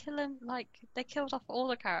did they kill him? Like, they killed off all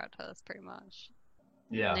the characters pretty much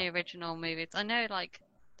in Yeah. the original movies. I know, like,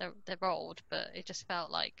 they're old, but it just felt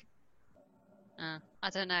like, I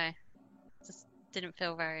don't know. Just didn't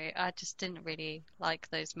feel I just didn't really like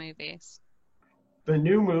those movies. The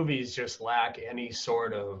new movies just lack any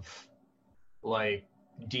sort of like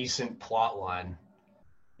decent plot line.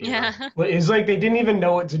 you know? Yeah. But it's like they didn't even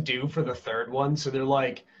know what to do for the third one, so they're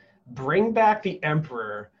like, bring back the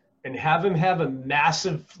Emperor and have him have a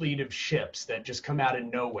massive fleet of ships that just come out of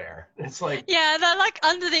nowhere. It's like, Yeah, they're like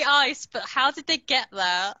under the ice, but how did they get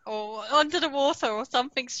there? Or under the water or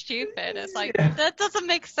something stupid. It's like, Yeah. that doesn't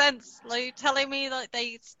make sense. Like, you're telling me like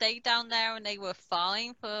they stayed down there and they were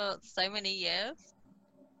fine for so many years?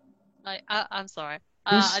 Like, I'm sorry.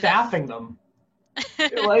 who's I don't- staffing them?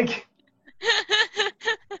 Like,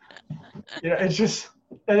 it's just,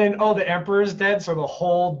 and then, oh, the Emperor's dead, so the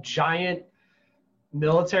whole giant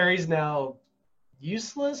military's now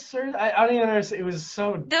useless? Or I don't even understand. It was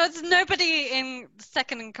so, There was nobody in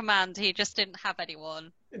second in command. He just didn't have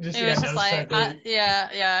anyone. just, It was no just like, second.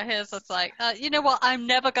 yeah. He was just like, you know what? I'm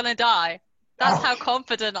never gonna die. That's how Okay.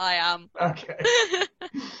 confident I am. Okay.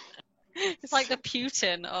 It's like the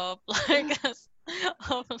Putin of like the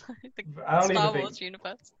I don't Star even Wars think,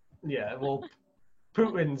 universe. yeah, well,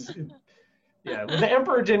 Putin's, yeah, well, the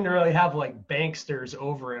Emperor didn't really have like banksters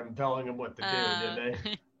over him telling him what to do, did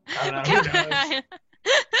they? I don't know,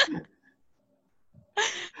 who knows?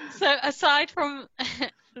 So aside from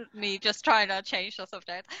me just trying to change the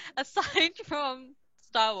subject, aside from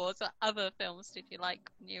Star Wars, what other films did you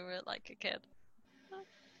like when you were like a kid?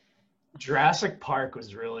 Jurassic Park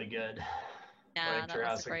was really good. Yeah, Like that was a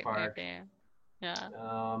Jurassic great Park. movie. Yeah.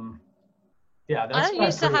 Yeah, that's I what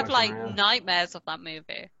used to pretty have much like remember. nightmares of that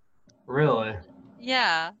movie. Really?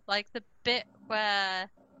 Yeah, like the bit where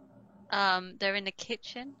they're in the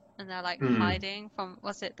kitchen and they're like Hmm. hiding from,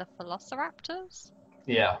 was it the Velociraptors?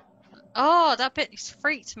 Yeah. Oh, that bit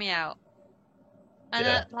freaked me out. And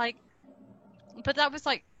Yeah. but that was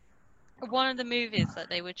like one of the movies that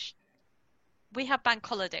they would. We have bank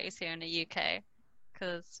holidays here in the UK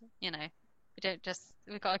because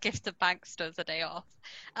we've got to give the banksters a day off.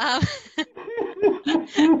 Um,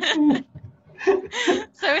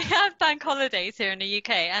 so we have bank holidays here in the UK,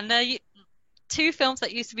 and there are two films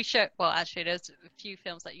that used to be shown. Well, actually, there's a few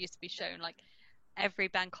films that used to be shown like every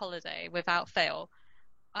bank holiday without fail.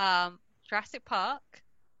 Jurassic Park,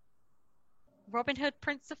 Robin Hood,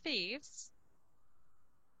 Prince of Thieves,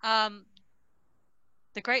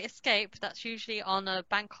 The Great Escape, that's usually on a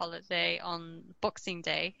bank holiday on Boxing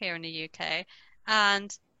Day here in the UK,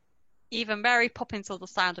 and either Mary Poppins or The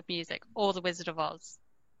Sound of Music or The Wizard of Oz.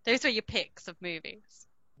 Those were your picks of movies.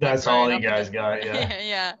 That's all you guys got, yeah.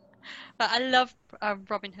 Yeah. But I love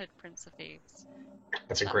Robin Hood, Prince of Thieves.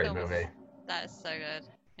 That's a That great film movie. That is so good.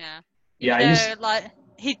 Yeah. Yeah, Like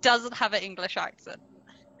he doesn't have an English accent.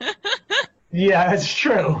 Yeah, that's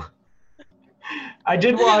true. I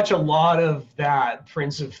did watch a lot of that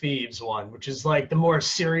Prince of Thieves one, which is like the more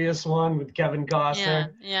serious one with Kevin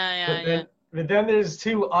Costner. But then there's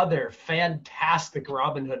two other fantastic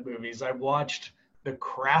Robin Hood movies I watched the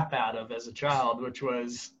crap out of as a child, which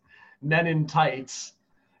was Men in Tights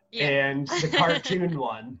and the cartoon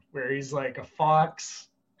one where he's like a fox.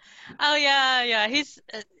 Oh yeah. He's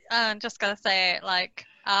I'm just gonna say like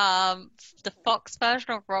the Fox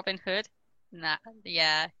version of Robin Hood. Nah,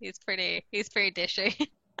 yeah, he's pretty dishy.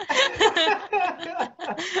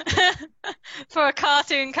 For a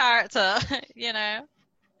cartoon character, you know.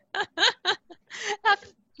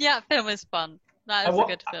 That film is fun. That is a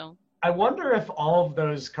good film. I wonder if all of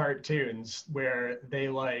those cartoons where they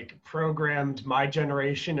like programmed my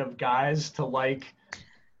generation of guys to like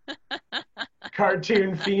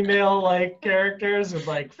cartoon female like characters with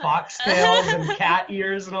like foxtails and cat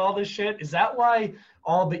ears and all this shit, is that why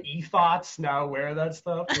all the e-thoughts now wear that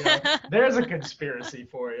stuff? Yeah. There's a conspiracy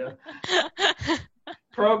for you.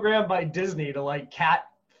 Programmed by Disney to like cat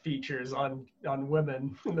features on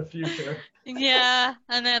women in the future. Yeah,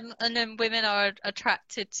 and then women are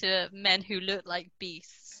attracted to men who look like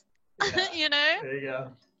beasts. Yeah. You know? There you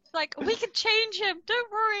go. Like, we can change him,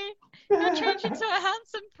 don't worry. We'll change him to a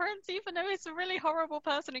handsome prince, even though he's a really horrible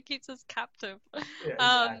person who keeps us captive. Yeah,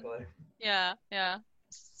 exactly. Yeah.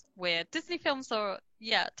 It's weird. Disney films are,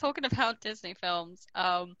 talking about Disney films,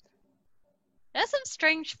 there's some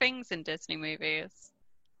strange things in Disney movies.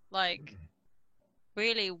 Like,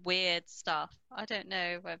 really weird stuff. I don't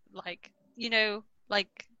know, like,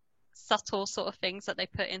 like subtle sort of things that they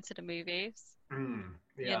put into the movies.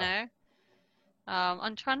 You know?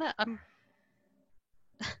 I'm trying to.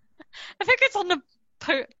 I think it's on the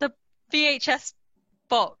VHS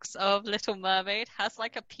box of Little Mermaid has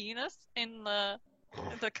like a penis in the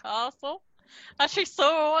castle. I actually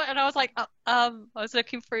saw it and I was like, I was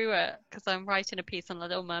looking through it because I'm writing a piece on the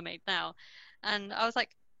Little Mermaid now, and I was like,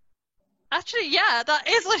 actually, yeah, that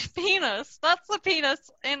is a penis. That's a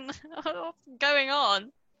penis in what's going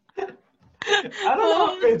on. I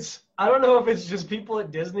don't know if it's just people at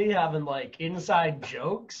Disney having like inside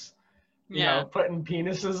jokes, you know, putting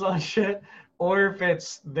penises on shit, or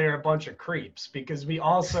if they're a bunch of creeps, because we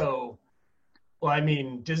also, well, I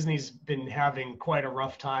mean, Disney's been having quite a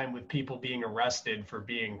rough time with people being arrested for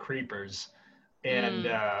being creepers. And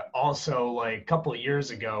also like a couple of years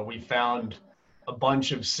ago, we found a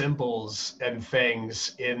bunch of symbols and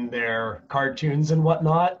things in their cartoons and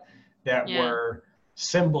whatnot that were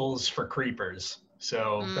symbols for creepers.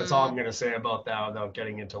 So that's all I'm going to say about that without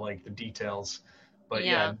getting into like the details. But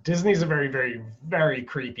yeah, Disney's a very, very, very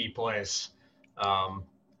creepy place.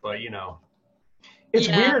 But you know, it's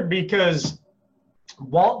weird because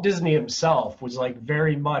Walt Disney himself was like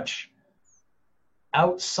very much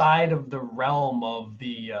outside of the realm of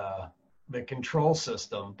the control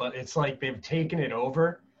system, but it's like they've taken it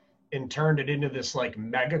over and turned it into this like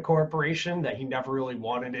mega corporation that he never really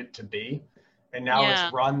wanted it to be. And now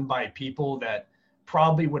it's run by people that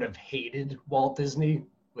probably would have hated Walt Disney.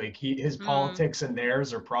 Like his politics and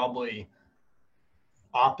theirs are probably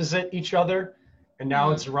opposite each other. And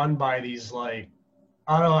now it's run by these like,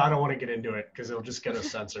 I don't want to get into it because it'll just get us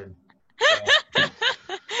censored. So.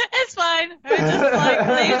 It's fine. We'll just like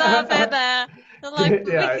leave that bit there. Like,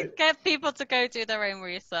 we can get people to go do their own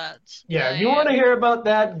research. Yeah, if you want to hear about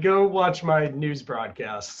that, go watch my news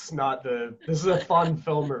broadcasts. This is a fun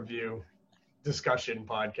film review discussion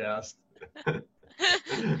podcast.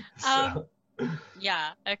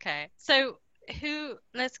 Okay. So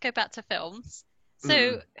let's go back to films.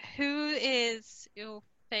 So who is your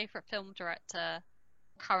favorite film director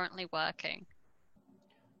currently working?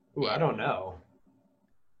 Ooh, I don't know.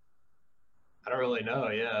 I don't really know,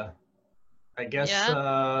 I guess,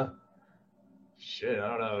 I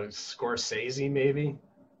don't know, Scorsese maybe,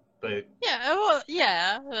 but...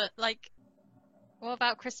 like, What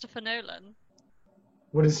about Christopher Nolan?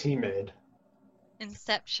 What has he made?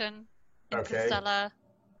 Inception, Okay. Interstellar,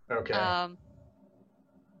 Okay.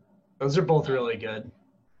 Those are both really good.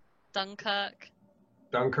 Dunkirk.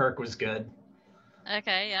 Dunkirk was good.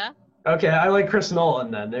 Okay, yeah. Okay, I like Chris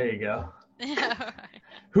Nolan then. There you go. Yeah, alright.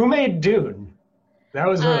 Who made Dune? That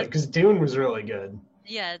was really, because Dune was really good.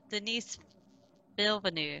 Yeah, Denise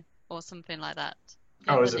Villeneuve or something like that.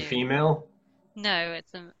 Oh, is it Villeneuve. female? No,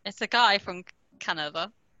 it's a guy from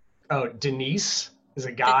Canada. Oh, Denise is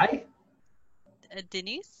a guy?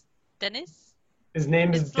 Dennis? His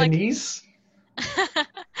name is It's like- Denise? I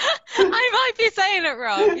might be saying it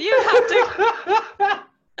wrong. You have to.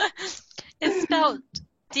 It's spelled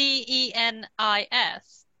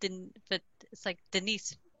Denis. But it's like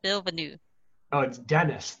Denise Villeneuve. Oh, it's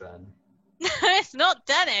Dennis then. It's not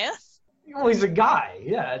Dennis. Well, he's a guy.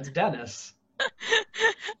 Yeah, it's Dennis.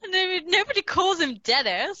 Nobody calls him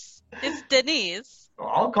Dennis. It's Denise. Well,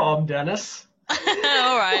 I'll call him Dennis.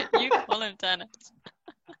 All right, you call him Dennis.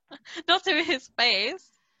 Not to his face.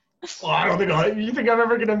 Well, I don't think you think I'm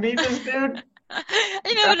ever gonna meet this dude?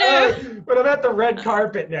 You never know. When I'm at the red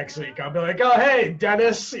carpet next week, I'll be like, "Oh, hey,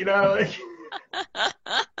 Dennis," you know. Like,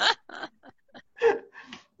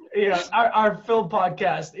 our film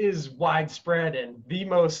podcast is widespread and the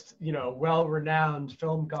most, well-renowned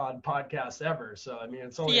film god podcast ever. So, I mean,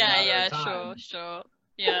 it's only a matter of time. Sure.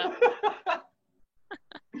 Yeah.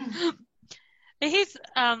 He's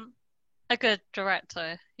a good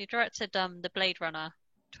director. He directed the Blade Runner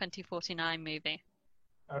 2049 movie.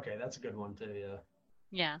 Okay, that's a good one too. Yeah.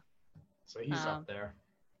 Yeah. So he's up there.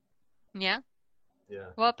 Yeah. Yeah.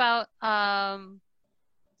 What about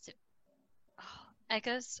is it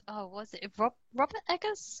Eggers? Oh, was it Robert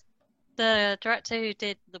Eggers? The director who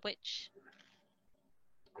did The Witch.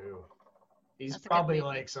 Ew. He's That's a good probably movie.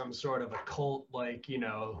 like some sort of a cult,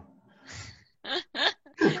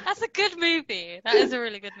 That's a good movie. That is a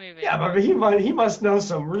really good movie. Yeah, but he must know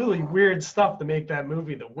some really weird stuff to make that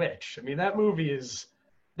movie The Witch. I mean, that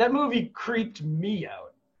movie creeped me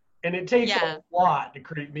out, and it takes a lot to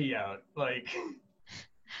creep me out. Like,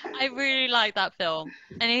 I really like that film,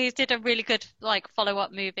 and he did a really good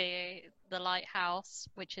follow-up movie, The Lighthouse,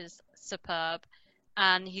 which is superb,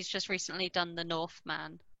 and he's just recently done The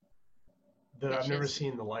Northman. I've never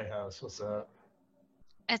seen The Lighthouse. What's that?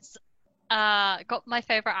 It's got my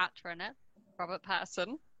favorite actor in it, Robert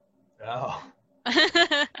Pattinson. Oh,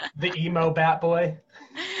 the emo bat boy.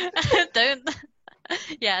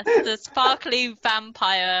 Yes, the sparkly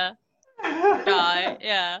vampire guy.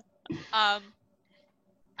 Yeah.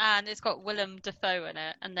 And it's got Willem Dafoe in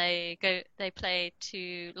it, and they play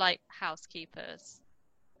two lighthouse keepers,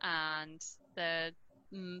 and they're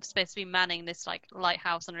supposed to be manning this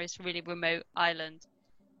lighthouse on this really remote island,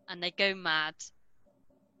 and they go mad,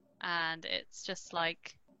 and it's just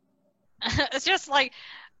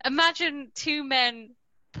imagine two men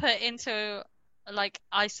put into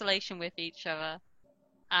isolation with each other,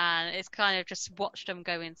 and it's kind of just watch them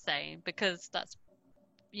go insane, because that's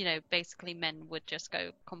basically men would just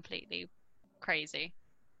go completely crazy.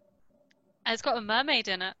 And it's got a mermaid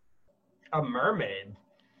in it. A mermaid?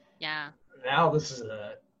 Yeah. Now this is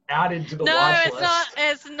added to the watch list. No,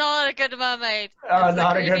 it's not a good mermaid. Oh, It's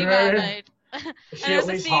not a good mermaid? And Is she there's at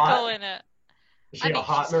a least sequel hot? in it. Is she a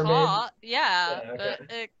hot she's mermaid? hot, yeah, Yeah, okay.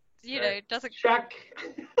 but it doesn't. Check.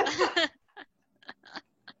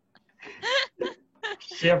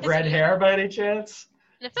 Does she have red hair by any chance?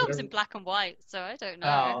 The film's in black and white, so I don't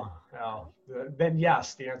know. Oh. Then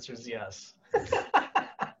yes, the answer is yes.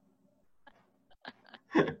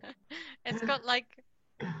 It's got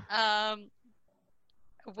a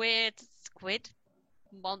weird squid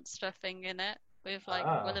monster thing in it with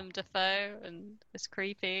Willem Dafoe, and it's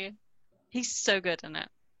creepy. He's so good in it.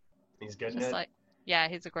 He's good in Just it? yeah,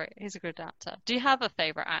 he's a good actor. Do you have a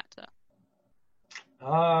favorite actor?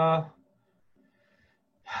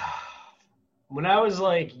 When I was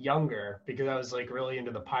younger, because I was really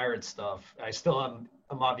into the pirate stuff, I'm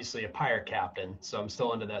obviously a pirate captain, so I'm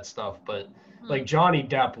still into that stuff, but Johnny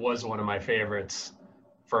Depp was one of my favorites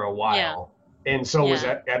for a while. Yeah. And so was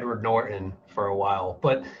Edward Norton for a while.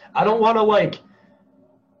 But I don't want to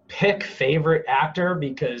pick favorite actor,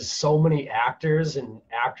 because so many actors and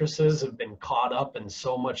actresses have been caught up in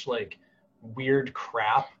so much weird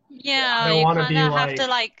crap. Yeah, I don't want to be have to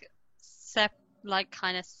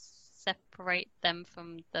kind of separate them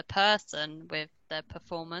from the person with the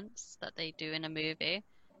performance that they do in a movie.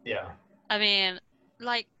 Yeah. I mean,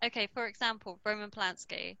 okay, for example, Roman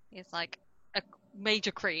Polanski is a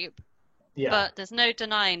major creep. Yeah. But there's no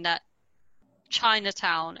denying that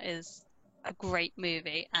Chinatown is a great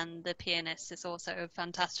movie, and The Pianist is also a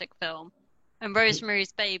fantastic film. And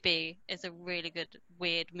Rosemary's Baby is a really good,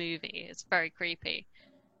 weird movie. It's very creepy.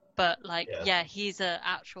 But, like, yeah he's an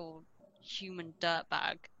actual human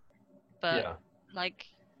dirtbag. But, like,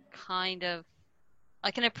 kind of...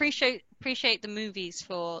 I can appreciate the movies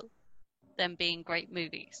for them being great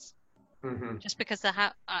movies. Mm-hmm. Just because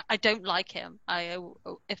I don't like him.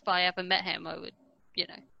 If I ever met him, I would, Yeah.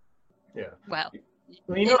 Well,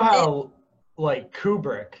 you know how, like,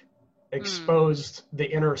 Kubrick exposed the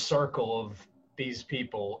inner circle of these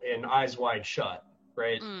people in Eyes Wide Shut,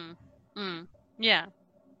 right? Yeah.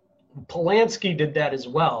 Polanski did that as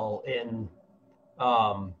well in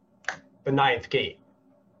The Ninth Gate.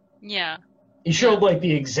 Yeah. He showed, like,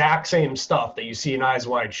 the exact same stuff that you see in Eyes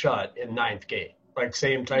Wide Shut in Ninth Gate. Like,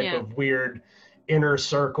 same type of weird inner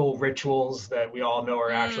circle rituals that we all know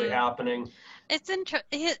are actually happening. It's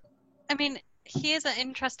I mean, he is an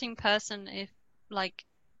interesting person if, like,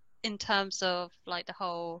 in terms of, like, the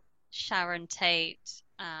whole Sharon Tate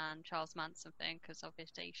and Charles Manson thing, because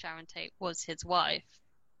obviously Sharon Tate was his wife.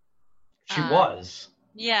 She was.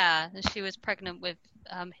 Yeah, she was pregnant with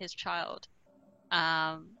his child.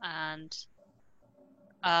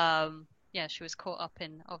 Yeah, she was caught up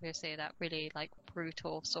in, obviously, that really, like,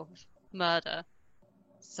 brutal sort of murder.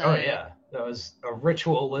 So, oh, yeah. That was a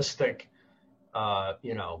ritualistic,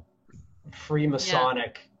 Freemasonic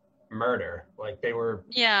murder. Like, they were...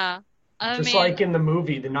 Yeah. Like in the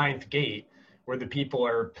movie The Ninth Gate, where the people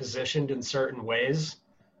are positioned in certain ways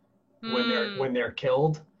when they're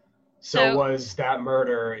killed. So was that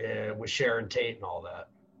murder with Sharon Tate and all that.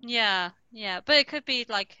 Yeah, but it could be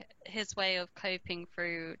like his way of coping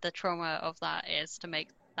through the trauma of that is to make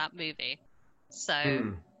that movie.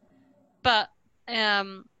 So, but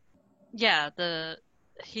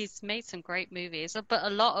he's made some great movies, but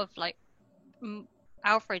a lot of like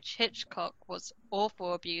Alfred Hitchcock was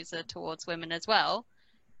awful abuser towards women as well,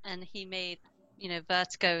 and he made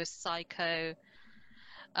Vertigo, Psycho,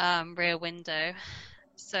 Rear Window.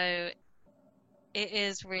 So it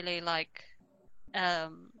is really like that's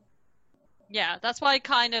why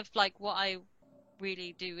kind of like what I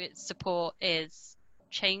really do support is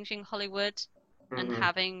changing Hollywood and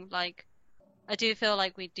having like, I do feel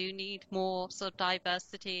like we do need more sort of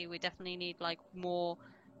diversity. We definitely need like more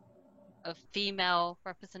of female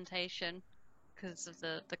representation because of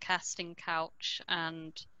the casting couch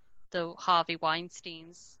and the Harvey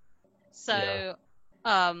Weinsteins. So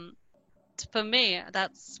for me,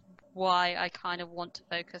 that's why I kind of want to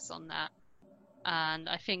focus on that. And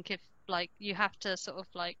I think if like you have to sort of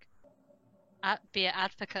like be an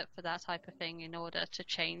advocate for that type of thing in order to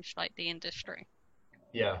change like the industry.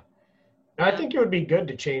 Yeah. I think it would be good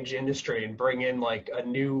to change the industry and bring in like a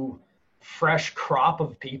new fresh crop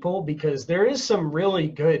of people, because there is some really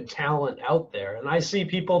good talent out there. And I see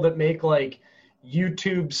people that make like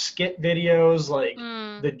YouTube skit videos, like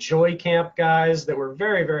the Joy Camp guys that were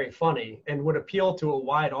very, very funny and would appeal to a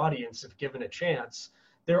wide audience if given a chance.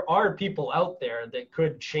 There are people out there that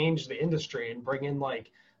could change the industry and bring in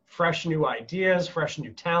like fresh new ideas, fresh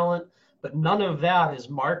new talent, but none of that is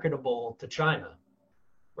marketable to China,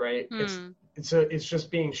 right? It's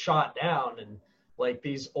just being shot down, and like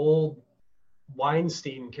these old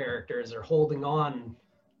Weinstein characters are holding on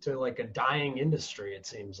to like a dying industry, it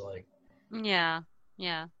seems like. Yeah.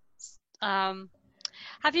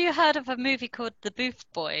 Have you heard of a movie called The Booth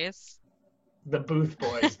Boys? The Booth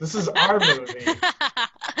Boys. This is our movie.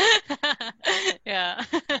 Yeah.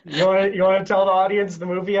 You want to tell the audience the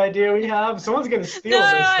movie idea we have? Someone's gonna steal this.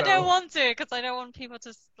 No, I don't want to, because I don't want people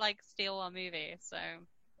to like steal our movie. So.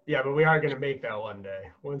 Yeah, but we are gonna make that one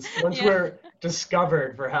day. Once we're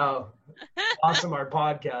discovered for how awesome our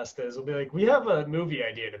podcast is, we'll be like, we have a movie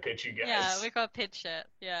idea to pitch you guys. Yeah, we got to pitch it.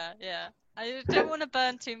 Yeah. I don't want to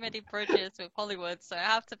burn too many bridges with Hollywood, so I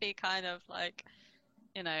have to be kind of like,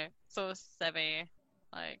 sort of semi,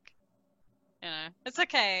 like, it's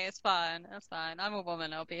okay, it's fine. I'm a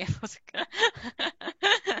woman, I'll be able to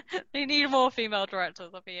they need more female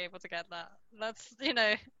directors, I'll be able to get that. That's,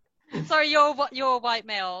 sorry, you're a white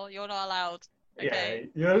male, you're not allowed. Okay?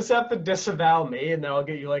 Yeah, you just have to disavow me, and then I'll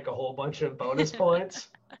get you like a whole bunch of bonus points.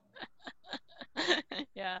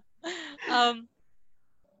 Yeah.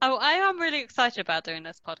 I am really excited about doing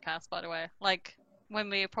this podcast, by the way. Like, when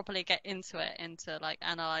we properly get into like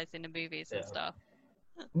analyzing the movies and stuff.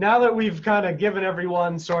 Now that we've kind of given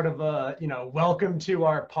everyone sort of a, welcome to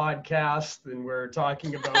our podcast, and we're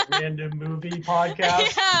talking about random movie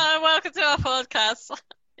podcasts. Yeah, welcome to our podcast.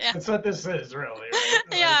 Yeah. That's what this is, really. Right?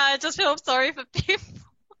 Yeah, I just feel sorry for people.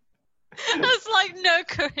 There's like no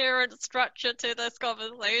coherent structure to this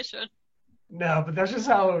conversation. No, but that's just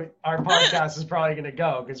how our podcast is probably going to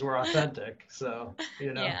go because we're authentic. So,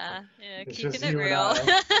 Yeah, it's keeping just it you real.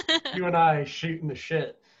 you and I shooting the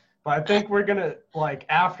shit. But I think we're going to, like,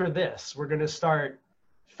 after this, we're going to start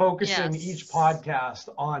focusing each Yes. podcast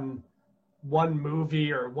on one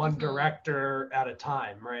movie or one Mhm. director at a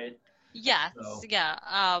time, right? Yes, So- yeah.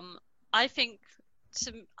 I think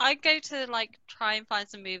I go to like try and find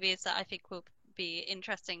some movies that I think will be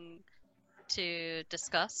interesting to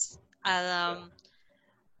discuss. And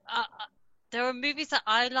uh, there are movies that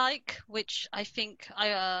I like, which I think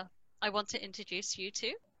I want to introduce you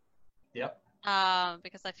to. Yep.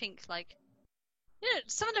 Because I think like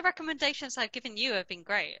some of the recommendations I've given you have been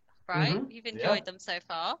great, right? Mhm. You've Yeah. enjoyed them so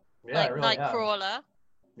far. Yeah, Like I really have. Nightcrawler,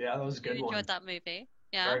 Yeah, that was a good you one. enjoyed that movie.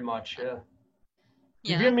 Yeah. Very much, yeah.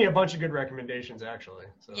 You've Yeah. given me a bunch of good recommendations, actually.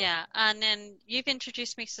 So. Yeah, and then you've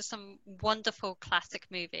introduced me to some wonderful classic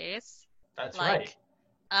movies. That's like, right.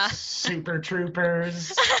 Uh, Super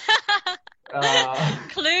Troopers. Uh,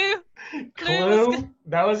 Clue. Clue.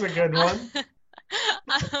 That was a good one.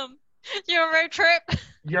 Euro Trip.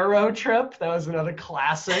 Euro Trip. That was another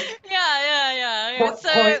classic. Yeah.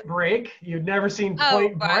 Point Break. You'd never seen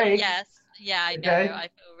Point right, Break. yes. Yeah, I know. Okay. I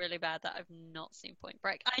feel really bad that I've not seen Point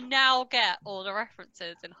Break. I now get all the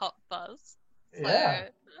references in Hot Fuzz. So, Yeah.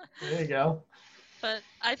 There you go. But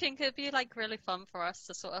I think it'd be like really fun for us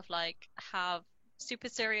to sort of like have super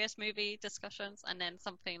serious movie discussions and then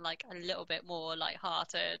something like a little bit more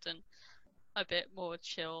lighthearted and a bit more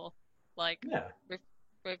chill, like Yeah.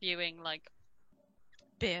 reviewing like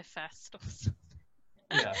Beer Fest or something.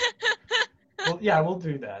 Yeah. Well, yeah, we'll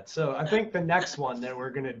do that. So I think the next one that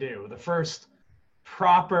we're gonna do, the first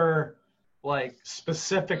proper, like,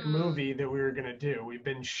 specific movie that we were gonna do. We've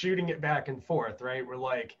been shooting it back and forth, right? We're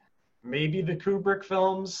like, maybe the Kubrick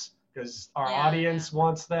films, because our Yeah, audience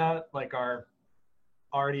wants that, like our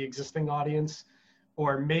already existing audience,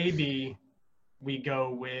 or maybe we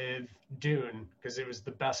go with Dune because it was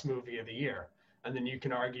the best movie of the year, and then you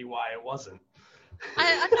can argue why it wasn't.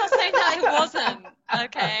 I'm not saying that it wasn't,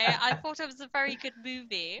 okay? I thought it was a very good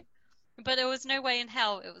movie, but there was no way in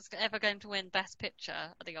hell it was ever going to win Best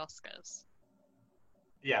Picture at the Oscars.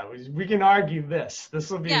 Yeah, we can argue this.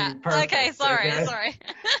 This will be Yeah, perfect. okay, sorry.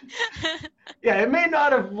 Yeah, it may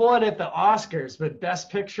not have won at the Oscars, but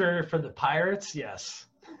Best Picture for the Pirates, yes.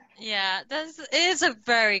 Yeah, it is a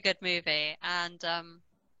very good movie, and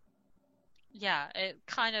yeah, it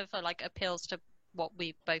kind of like appeals to what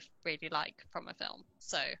we both really like from a film.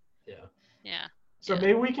 So yeah. So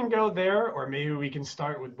maybe we can go there, or maybe we can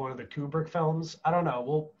start with one of the Kubrick films. I don't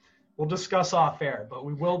know. We'll discuss off air, but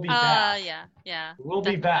we will be back. Yeah. We'll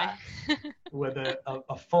be definitely. back with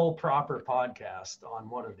a full proper podcast on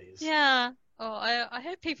one of these. Yeah. Oh, I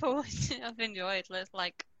hope people have enjoyed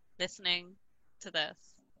like listening to this.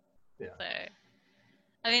 Yeah. So,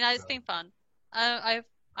 I mean, it's been fun. I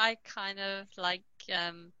kind of like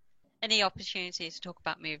any opportunity to talk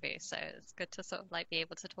about movies, so it's good to sort of like be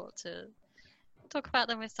able to talk about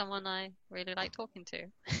them with someone I really like talking to.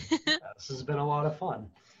 This has been a lot of fun.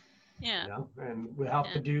 Yeah. You know, and we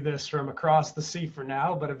have to do this from across the sea for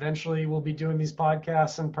now, but eventually we'll be doing these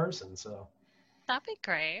podcasts in person. So That'd be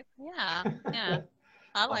great. Yeah.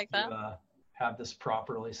 I like that. Have this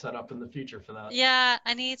properly set up in the future for that. Yeah,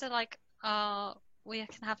 I need to like we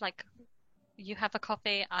can have like you have a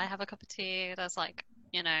coffee, I have a cup of tea. There's like,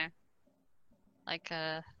 like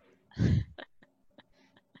a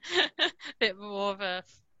bit more of a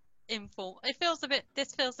informal.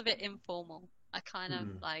 This feels a bit informal. I kind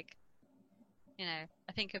of like, I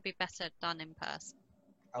think it'd be better done in person.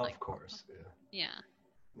 Of course. Yeah.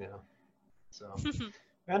 So,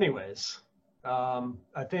 anyways,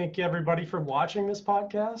 I thank everybody for watching this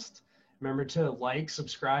podcast. Remember to like,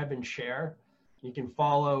 subscribe, and share. You can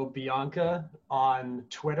follow Bianca on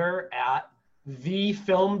Twitter at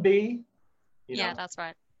 @TheFilmBee. Yeah, that's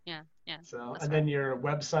right. Yeah. So, and then your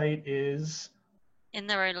website is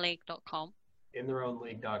InTheirOwnLeague.com.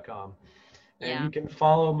 InTheirOwnLeague.com. And Yeah. you can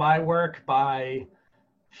follow my work by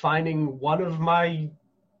finding one of my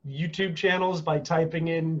YouTube channels by typing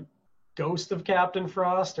in Ghost of Captain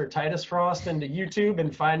Frost or Titus Frost into YouTube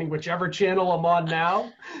and finding whichever channel I'm on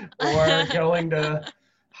now, or going to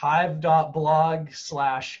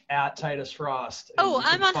hive.blog/@TitusFrost. Oh,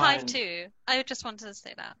 I'm on Hive too. I just wanted to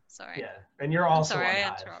say that. Sorry. Yeah, and you're also sorry, on I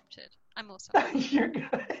Hive. interrupted. I'm also. You're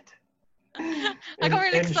good. I got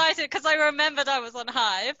really excited because I remembered I was on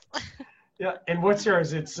Hive. Yeah, and what's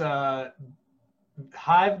yours? It's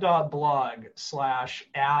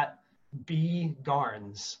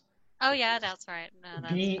hive.blog/@bgarns. Oh yeah, that's right. No,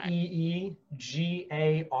 that's right.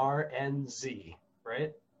 BEEGARNZ,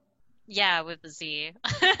 right? Yeah, with a Z.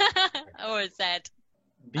 Or a Z.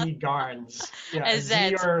 B Garns. Yeah, A Z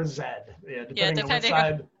Z. or a Z. Yeah, depending on what depending on-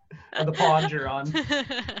 side of the pond you're on.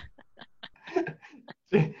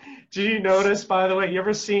 Did you notice, by the way, you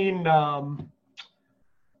ever seen God,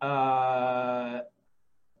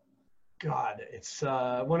 it's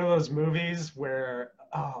one of those movies where,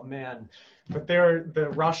 oh man, but the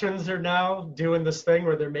Russians are now doing this thing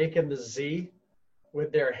where they're making the Z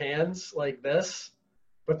with their hands like this.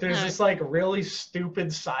 But there's this like really stupid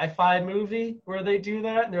sci-fi movie where they do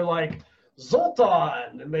that, and they're like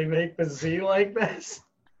Zoltan, and they make the Z like this.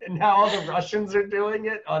 And now all the Russians are doing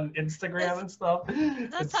it on Instagram and stuff. That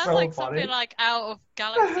It's sounds so like funny. something like out of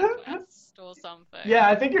Galaxy Quest or something. Yeah,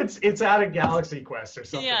 I think it's out of Galaxy Quest or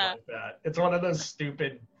something Yeah. like that. It's one of those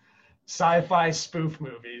stupid sci-fi spoof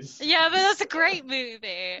movies. Yeah, but that's a great movie.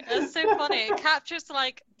 It's so funny. It captures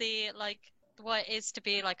like what it is to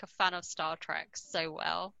be like a fan of Star Trek so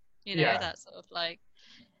well. You know, Yeah. that sort of like.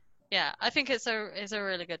 Yeah, I think it's a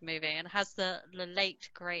really good movie and has the late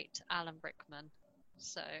great Alan Rickman.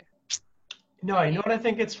 So. No, you know what I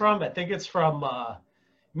think it's from? I think it's from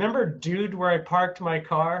remember Dude, Where I Parked My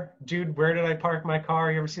Car? Dude, Where Did I Park My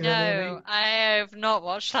Car? You ever seen that movie? No, I have not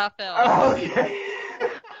watched that film. Oh, okay.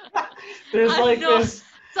 There's I'm like not- this.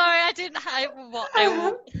 Sorry, I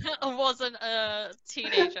wasn't a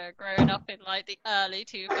teenager growing up in like the early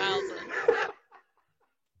 2000s.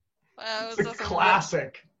 I was It's a just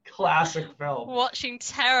classic film. watching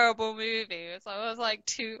terrible movies. I was like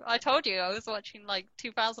I told you I was watching like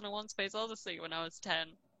 2001 Space Odyssey when I was 10.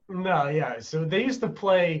 No, yeah. So they used to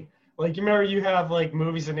play, like, you remember you have like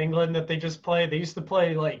movies in England that they just play? They used to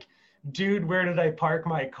play like Dude, Where Did I Park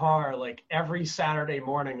My Car? Like every Saturday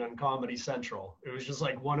morning on Comedy Central. It was just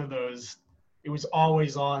like one of those, it was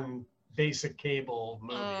always on basic cable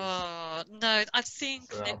movies. Oh, no, I've seen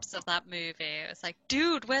So. clips of that movie. It's like,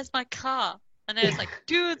 dude, where's my car? And then it's like,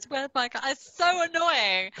 dudes, where's my car? It's so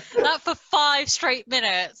annoying. That for 5 straight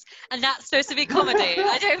minutes. And that's supposed to be comedy.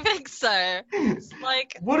 I don't think so. It's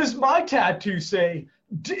like, What does my tattoo say?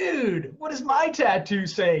 Dude, what does my tattoo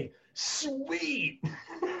say? Sweet.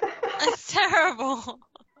 it's terrible.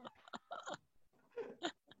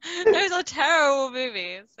 Those are terrible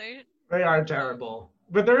movies. They are terrible.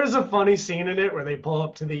 But there is a funny scene in it where they pull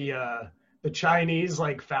up to the Chinese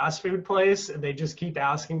like fast food place and they just keep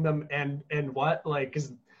asking them and what, like,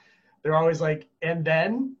 'cause they're always like and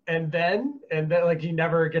then like you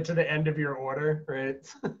never get to the end of your order, right?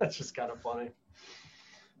 That's just kind of funny.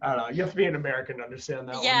 I don't know. You have to be an American to understand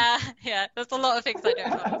that Yeah. There's a lot of things I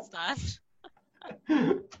don't understand.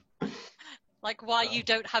 one. Like why you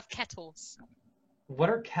don't have kettles. What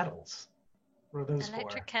are kettles? What are those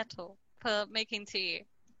Electric for? kettle for making tea.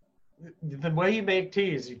 The way you make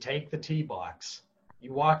tea is you take the tea box,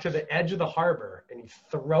 you walk to the edge of the harbor, and you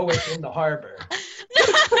throw it in the harbor.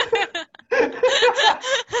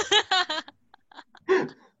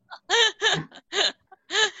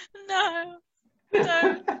 No.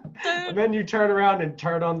 Don't. And then you turn around and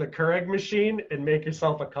turn on the Keurig machine and make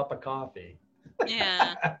yourself a cup of coffee.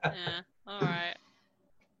 Yeah. All right.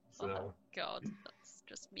 So. Oh, God, that's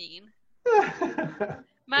just mean.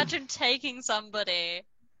 Imagine taking somebody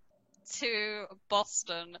to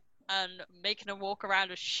Boston and making them walk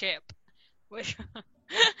around a ship. Which,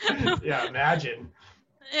 Yeah, imagine.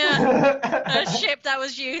 yeah, a ship that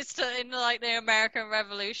was used in like the American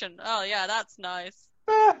Revolution. Oh yeah, that's nice.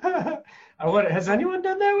 Has anyone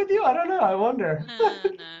done that with you? I don't know. I wonder.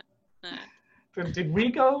 No. Did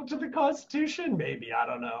we go to the Constitution? Maybe. I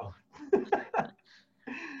don't know.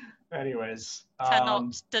 Anyways.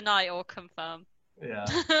 Cannot deny or confirm. Yeah.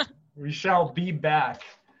 We shall be back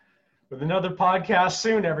with another podcast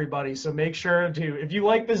soon, everybody. So make sure to, if you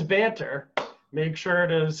like this banter, make sure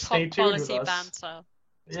to stay Top tuned with quality us. banter.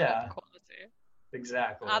 Yeah, Top quality.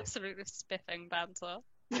 exactly. Absolutely spiffing banter.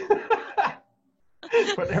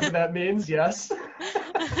 Whatever that means, yes.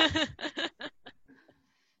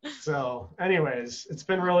 So, anyways, it's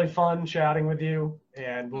been really fun chatting with you,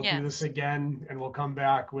 and we'll do Yes. this again, and we'll come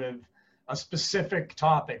back with a specific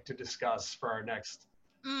topic to discuss for our next.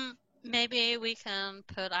 Maybe we can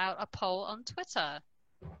put out a poll on Twitter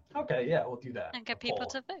Okay, yeah, we'll do that. and get A people poll.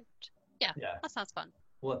 to vote. Yeah, Yeah. that sounds fun.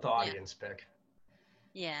 We'll let the audience pick.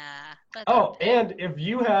 Yeah. Oh, and if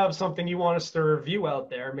you have something you want us to review out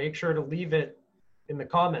there, make sure to leave it in the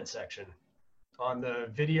comment section on the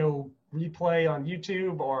video replay on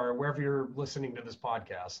YouTube or wherever you're listening to this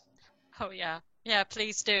podcast. Oh, yeah. Yeah,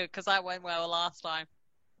 please do, because that went well last time.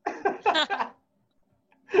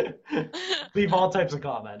 Leave all types of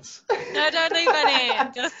comments. No, don't leave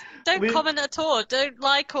any. Just don't Leave- comment at all. Don't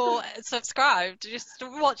like or subscribe. Just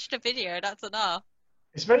watch the video. That's enough.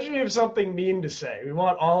 Especially if you have something mean to say. We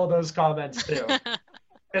want all of those comments too.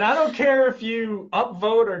 And I don't care if you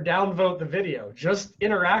upvote or downvote the video. Just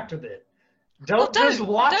interact with it. Don't just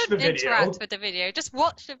watch the video. Don't interact with the video. Just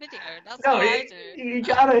watch the video. That's No, what I do. you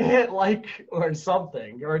gotta hit like or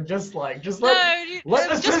something, or just like, just let the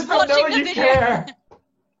just system know watching the you video. care.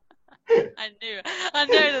 I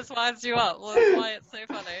know this winds you up. Well, that's why it's so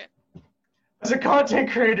funny. As a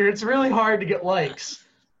content creator, it's really hard to get likes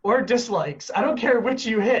or dislikes. I don't care which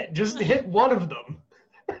you hit. Just hit one of them.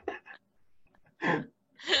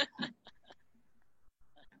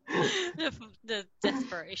 the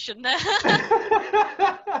desperation there.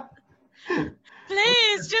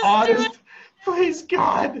 Please, just honest. do it. Please,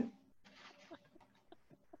 God.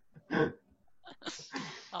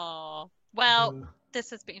 Oh, well, this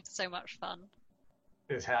has been so much fun.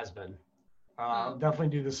 This has been. I'll definitely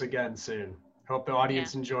do this again soon. Hope the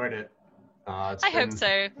audience enjoyed it. I hope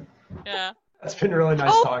so. Yeah. It's been really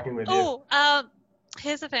nice talking with you.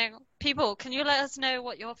 Here's the thing. People, can you let us know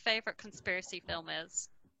what your favorite conspiracy film is?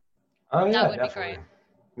 Oh, yeah, that would definitely. be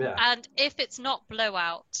great. Yeah. And if it's not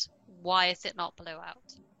Blowout, why is it not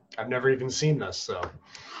Blowout? I've never even seen this, so.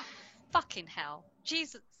 Fucking hell.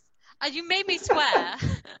 Jesus. You made me swear.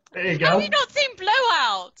 There you go. How have you not seen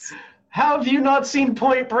Blowout? How have you not seen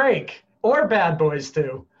Point Break? Or Bad Boys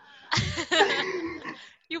 2?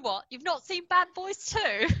 You what? You've not seen Bad Boys 2?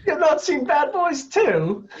 You've not seen Bad Boys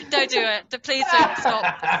 2? Don't do it. Please don't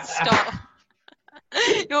stop. Stop.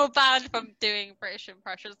 You're banned from doing British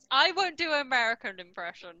impressions. I won't do an American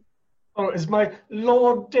impression. Oh, is my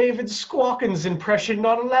Lord David Squawkins impression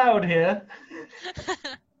not allowed here?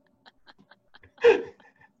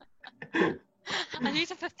 I need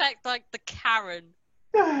to perfect like the Karen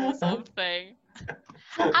or something.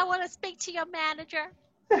 I want to speak to your manager.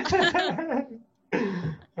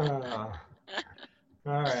 All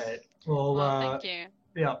right. Well, thank you.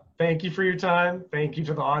 Yeah, thank you for your time. Thank you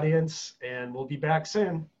to the audience, and we'll be back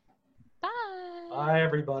soon. Bye. Bye,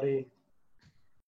 everybody.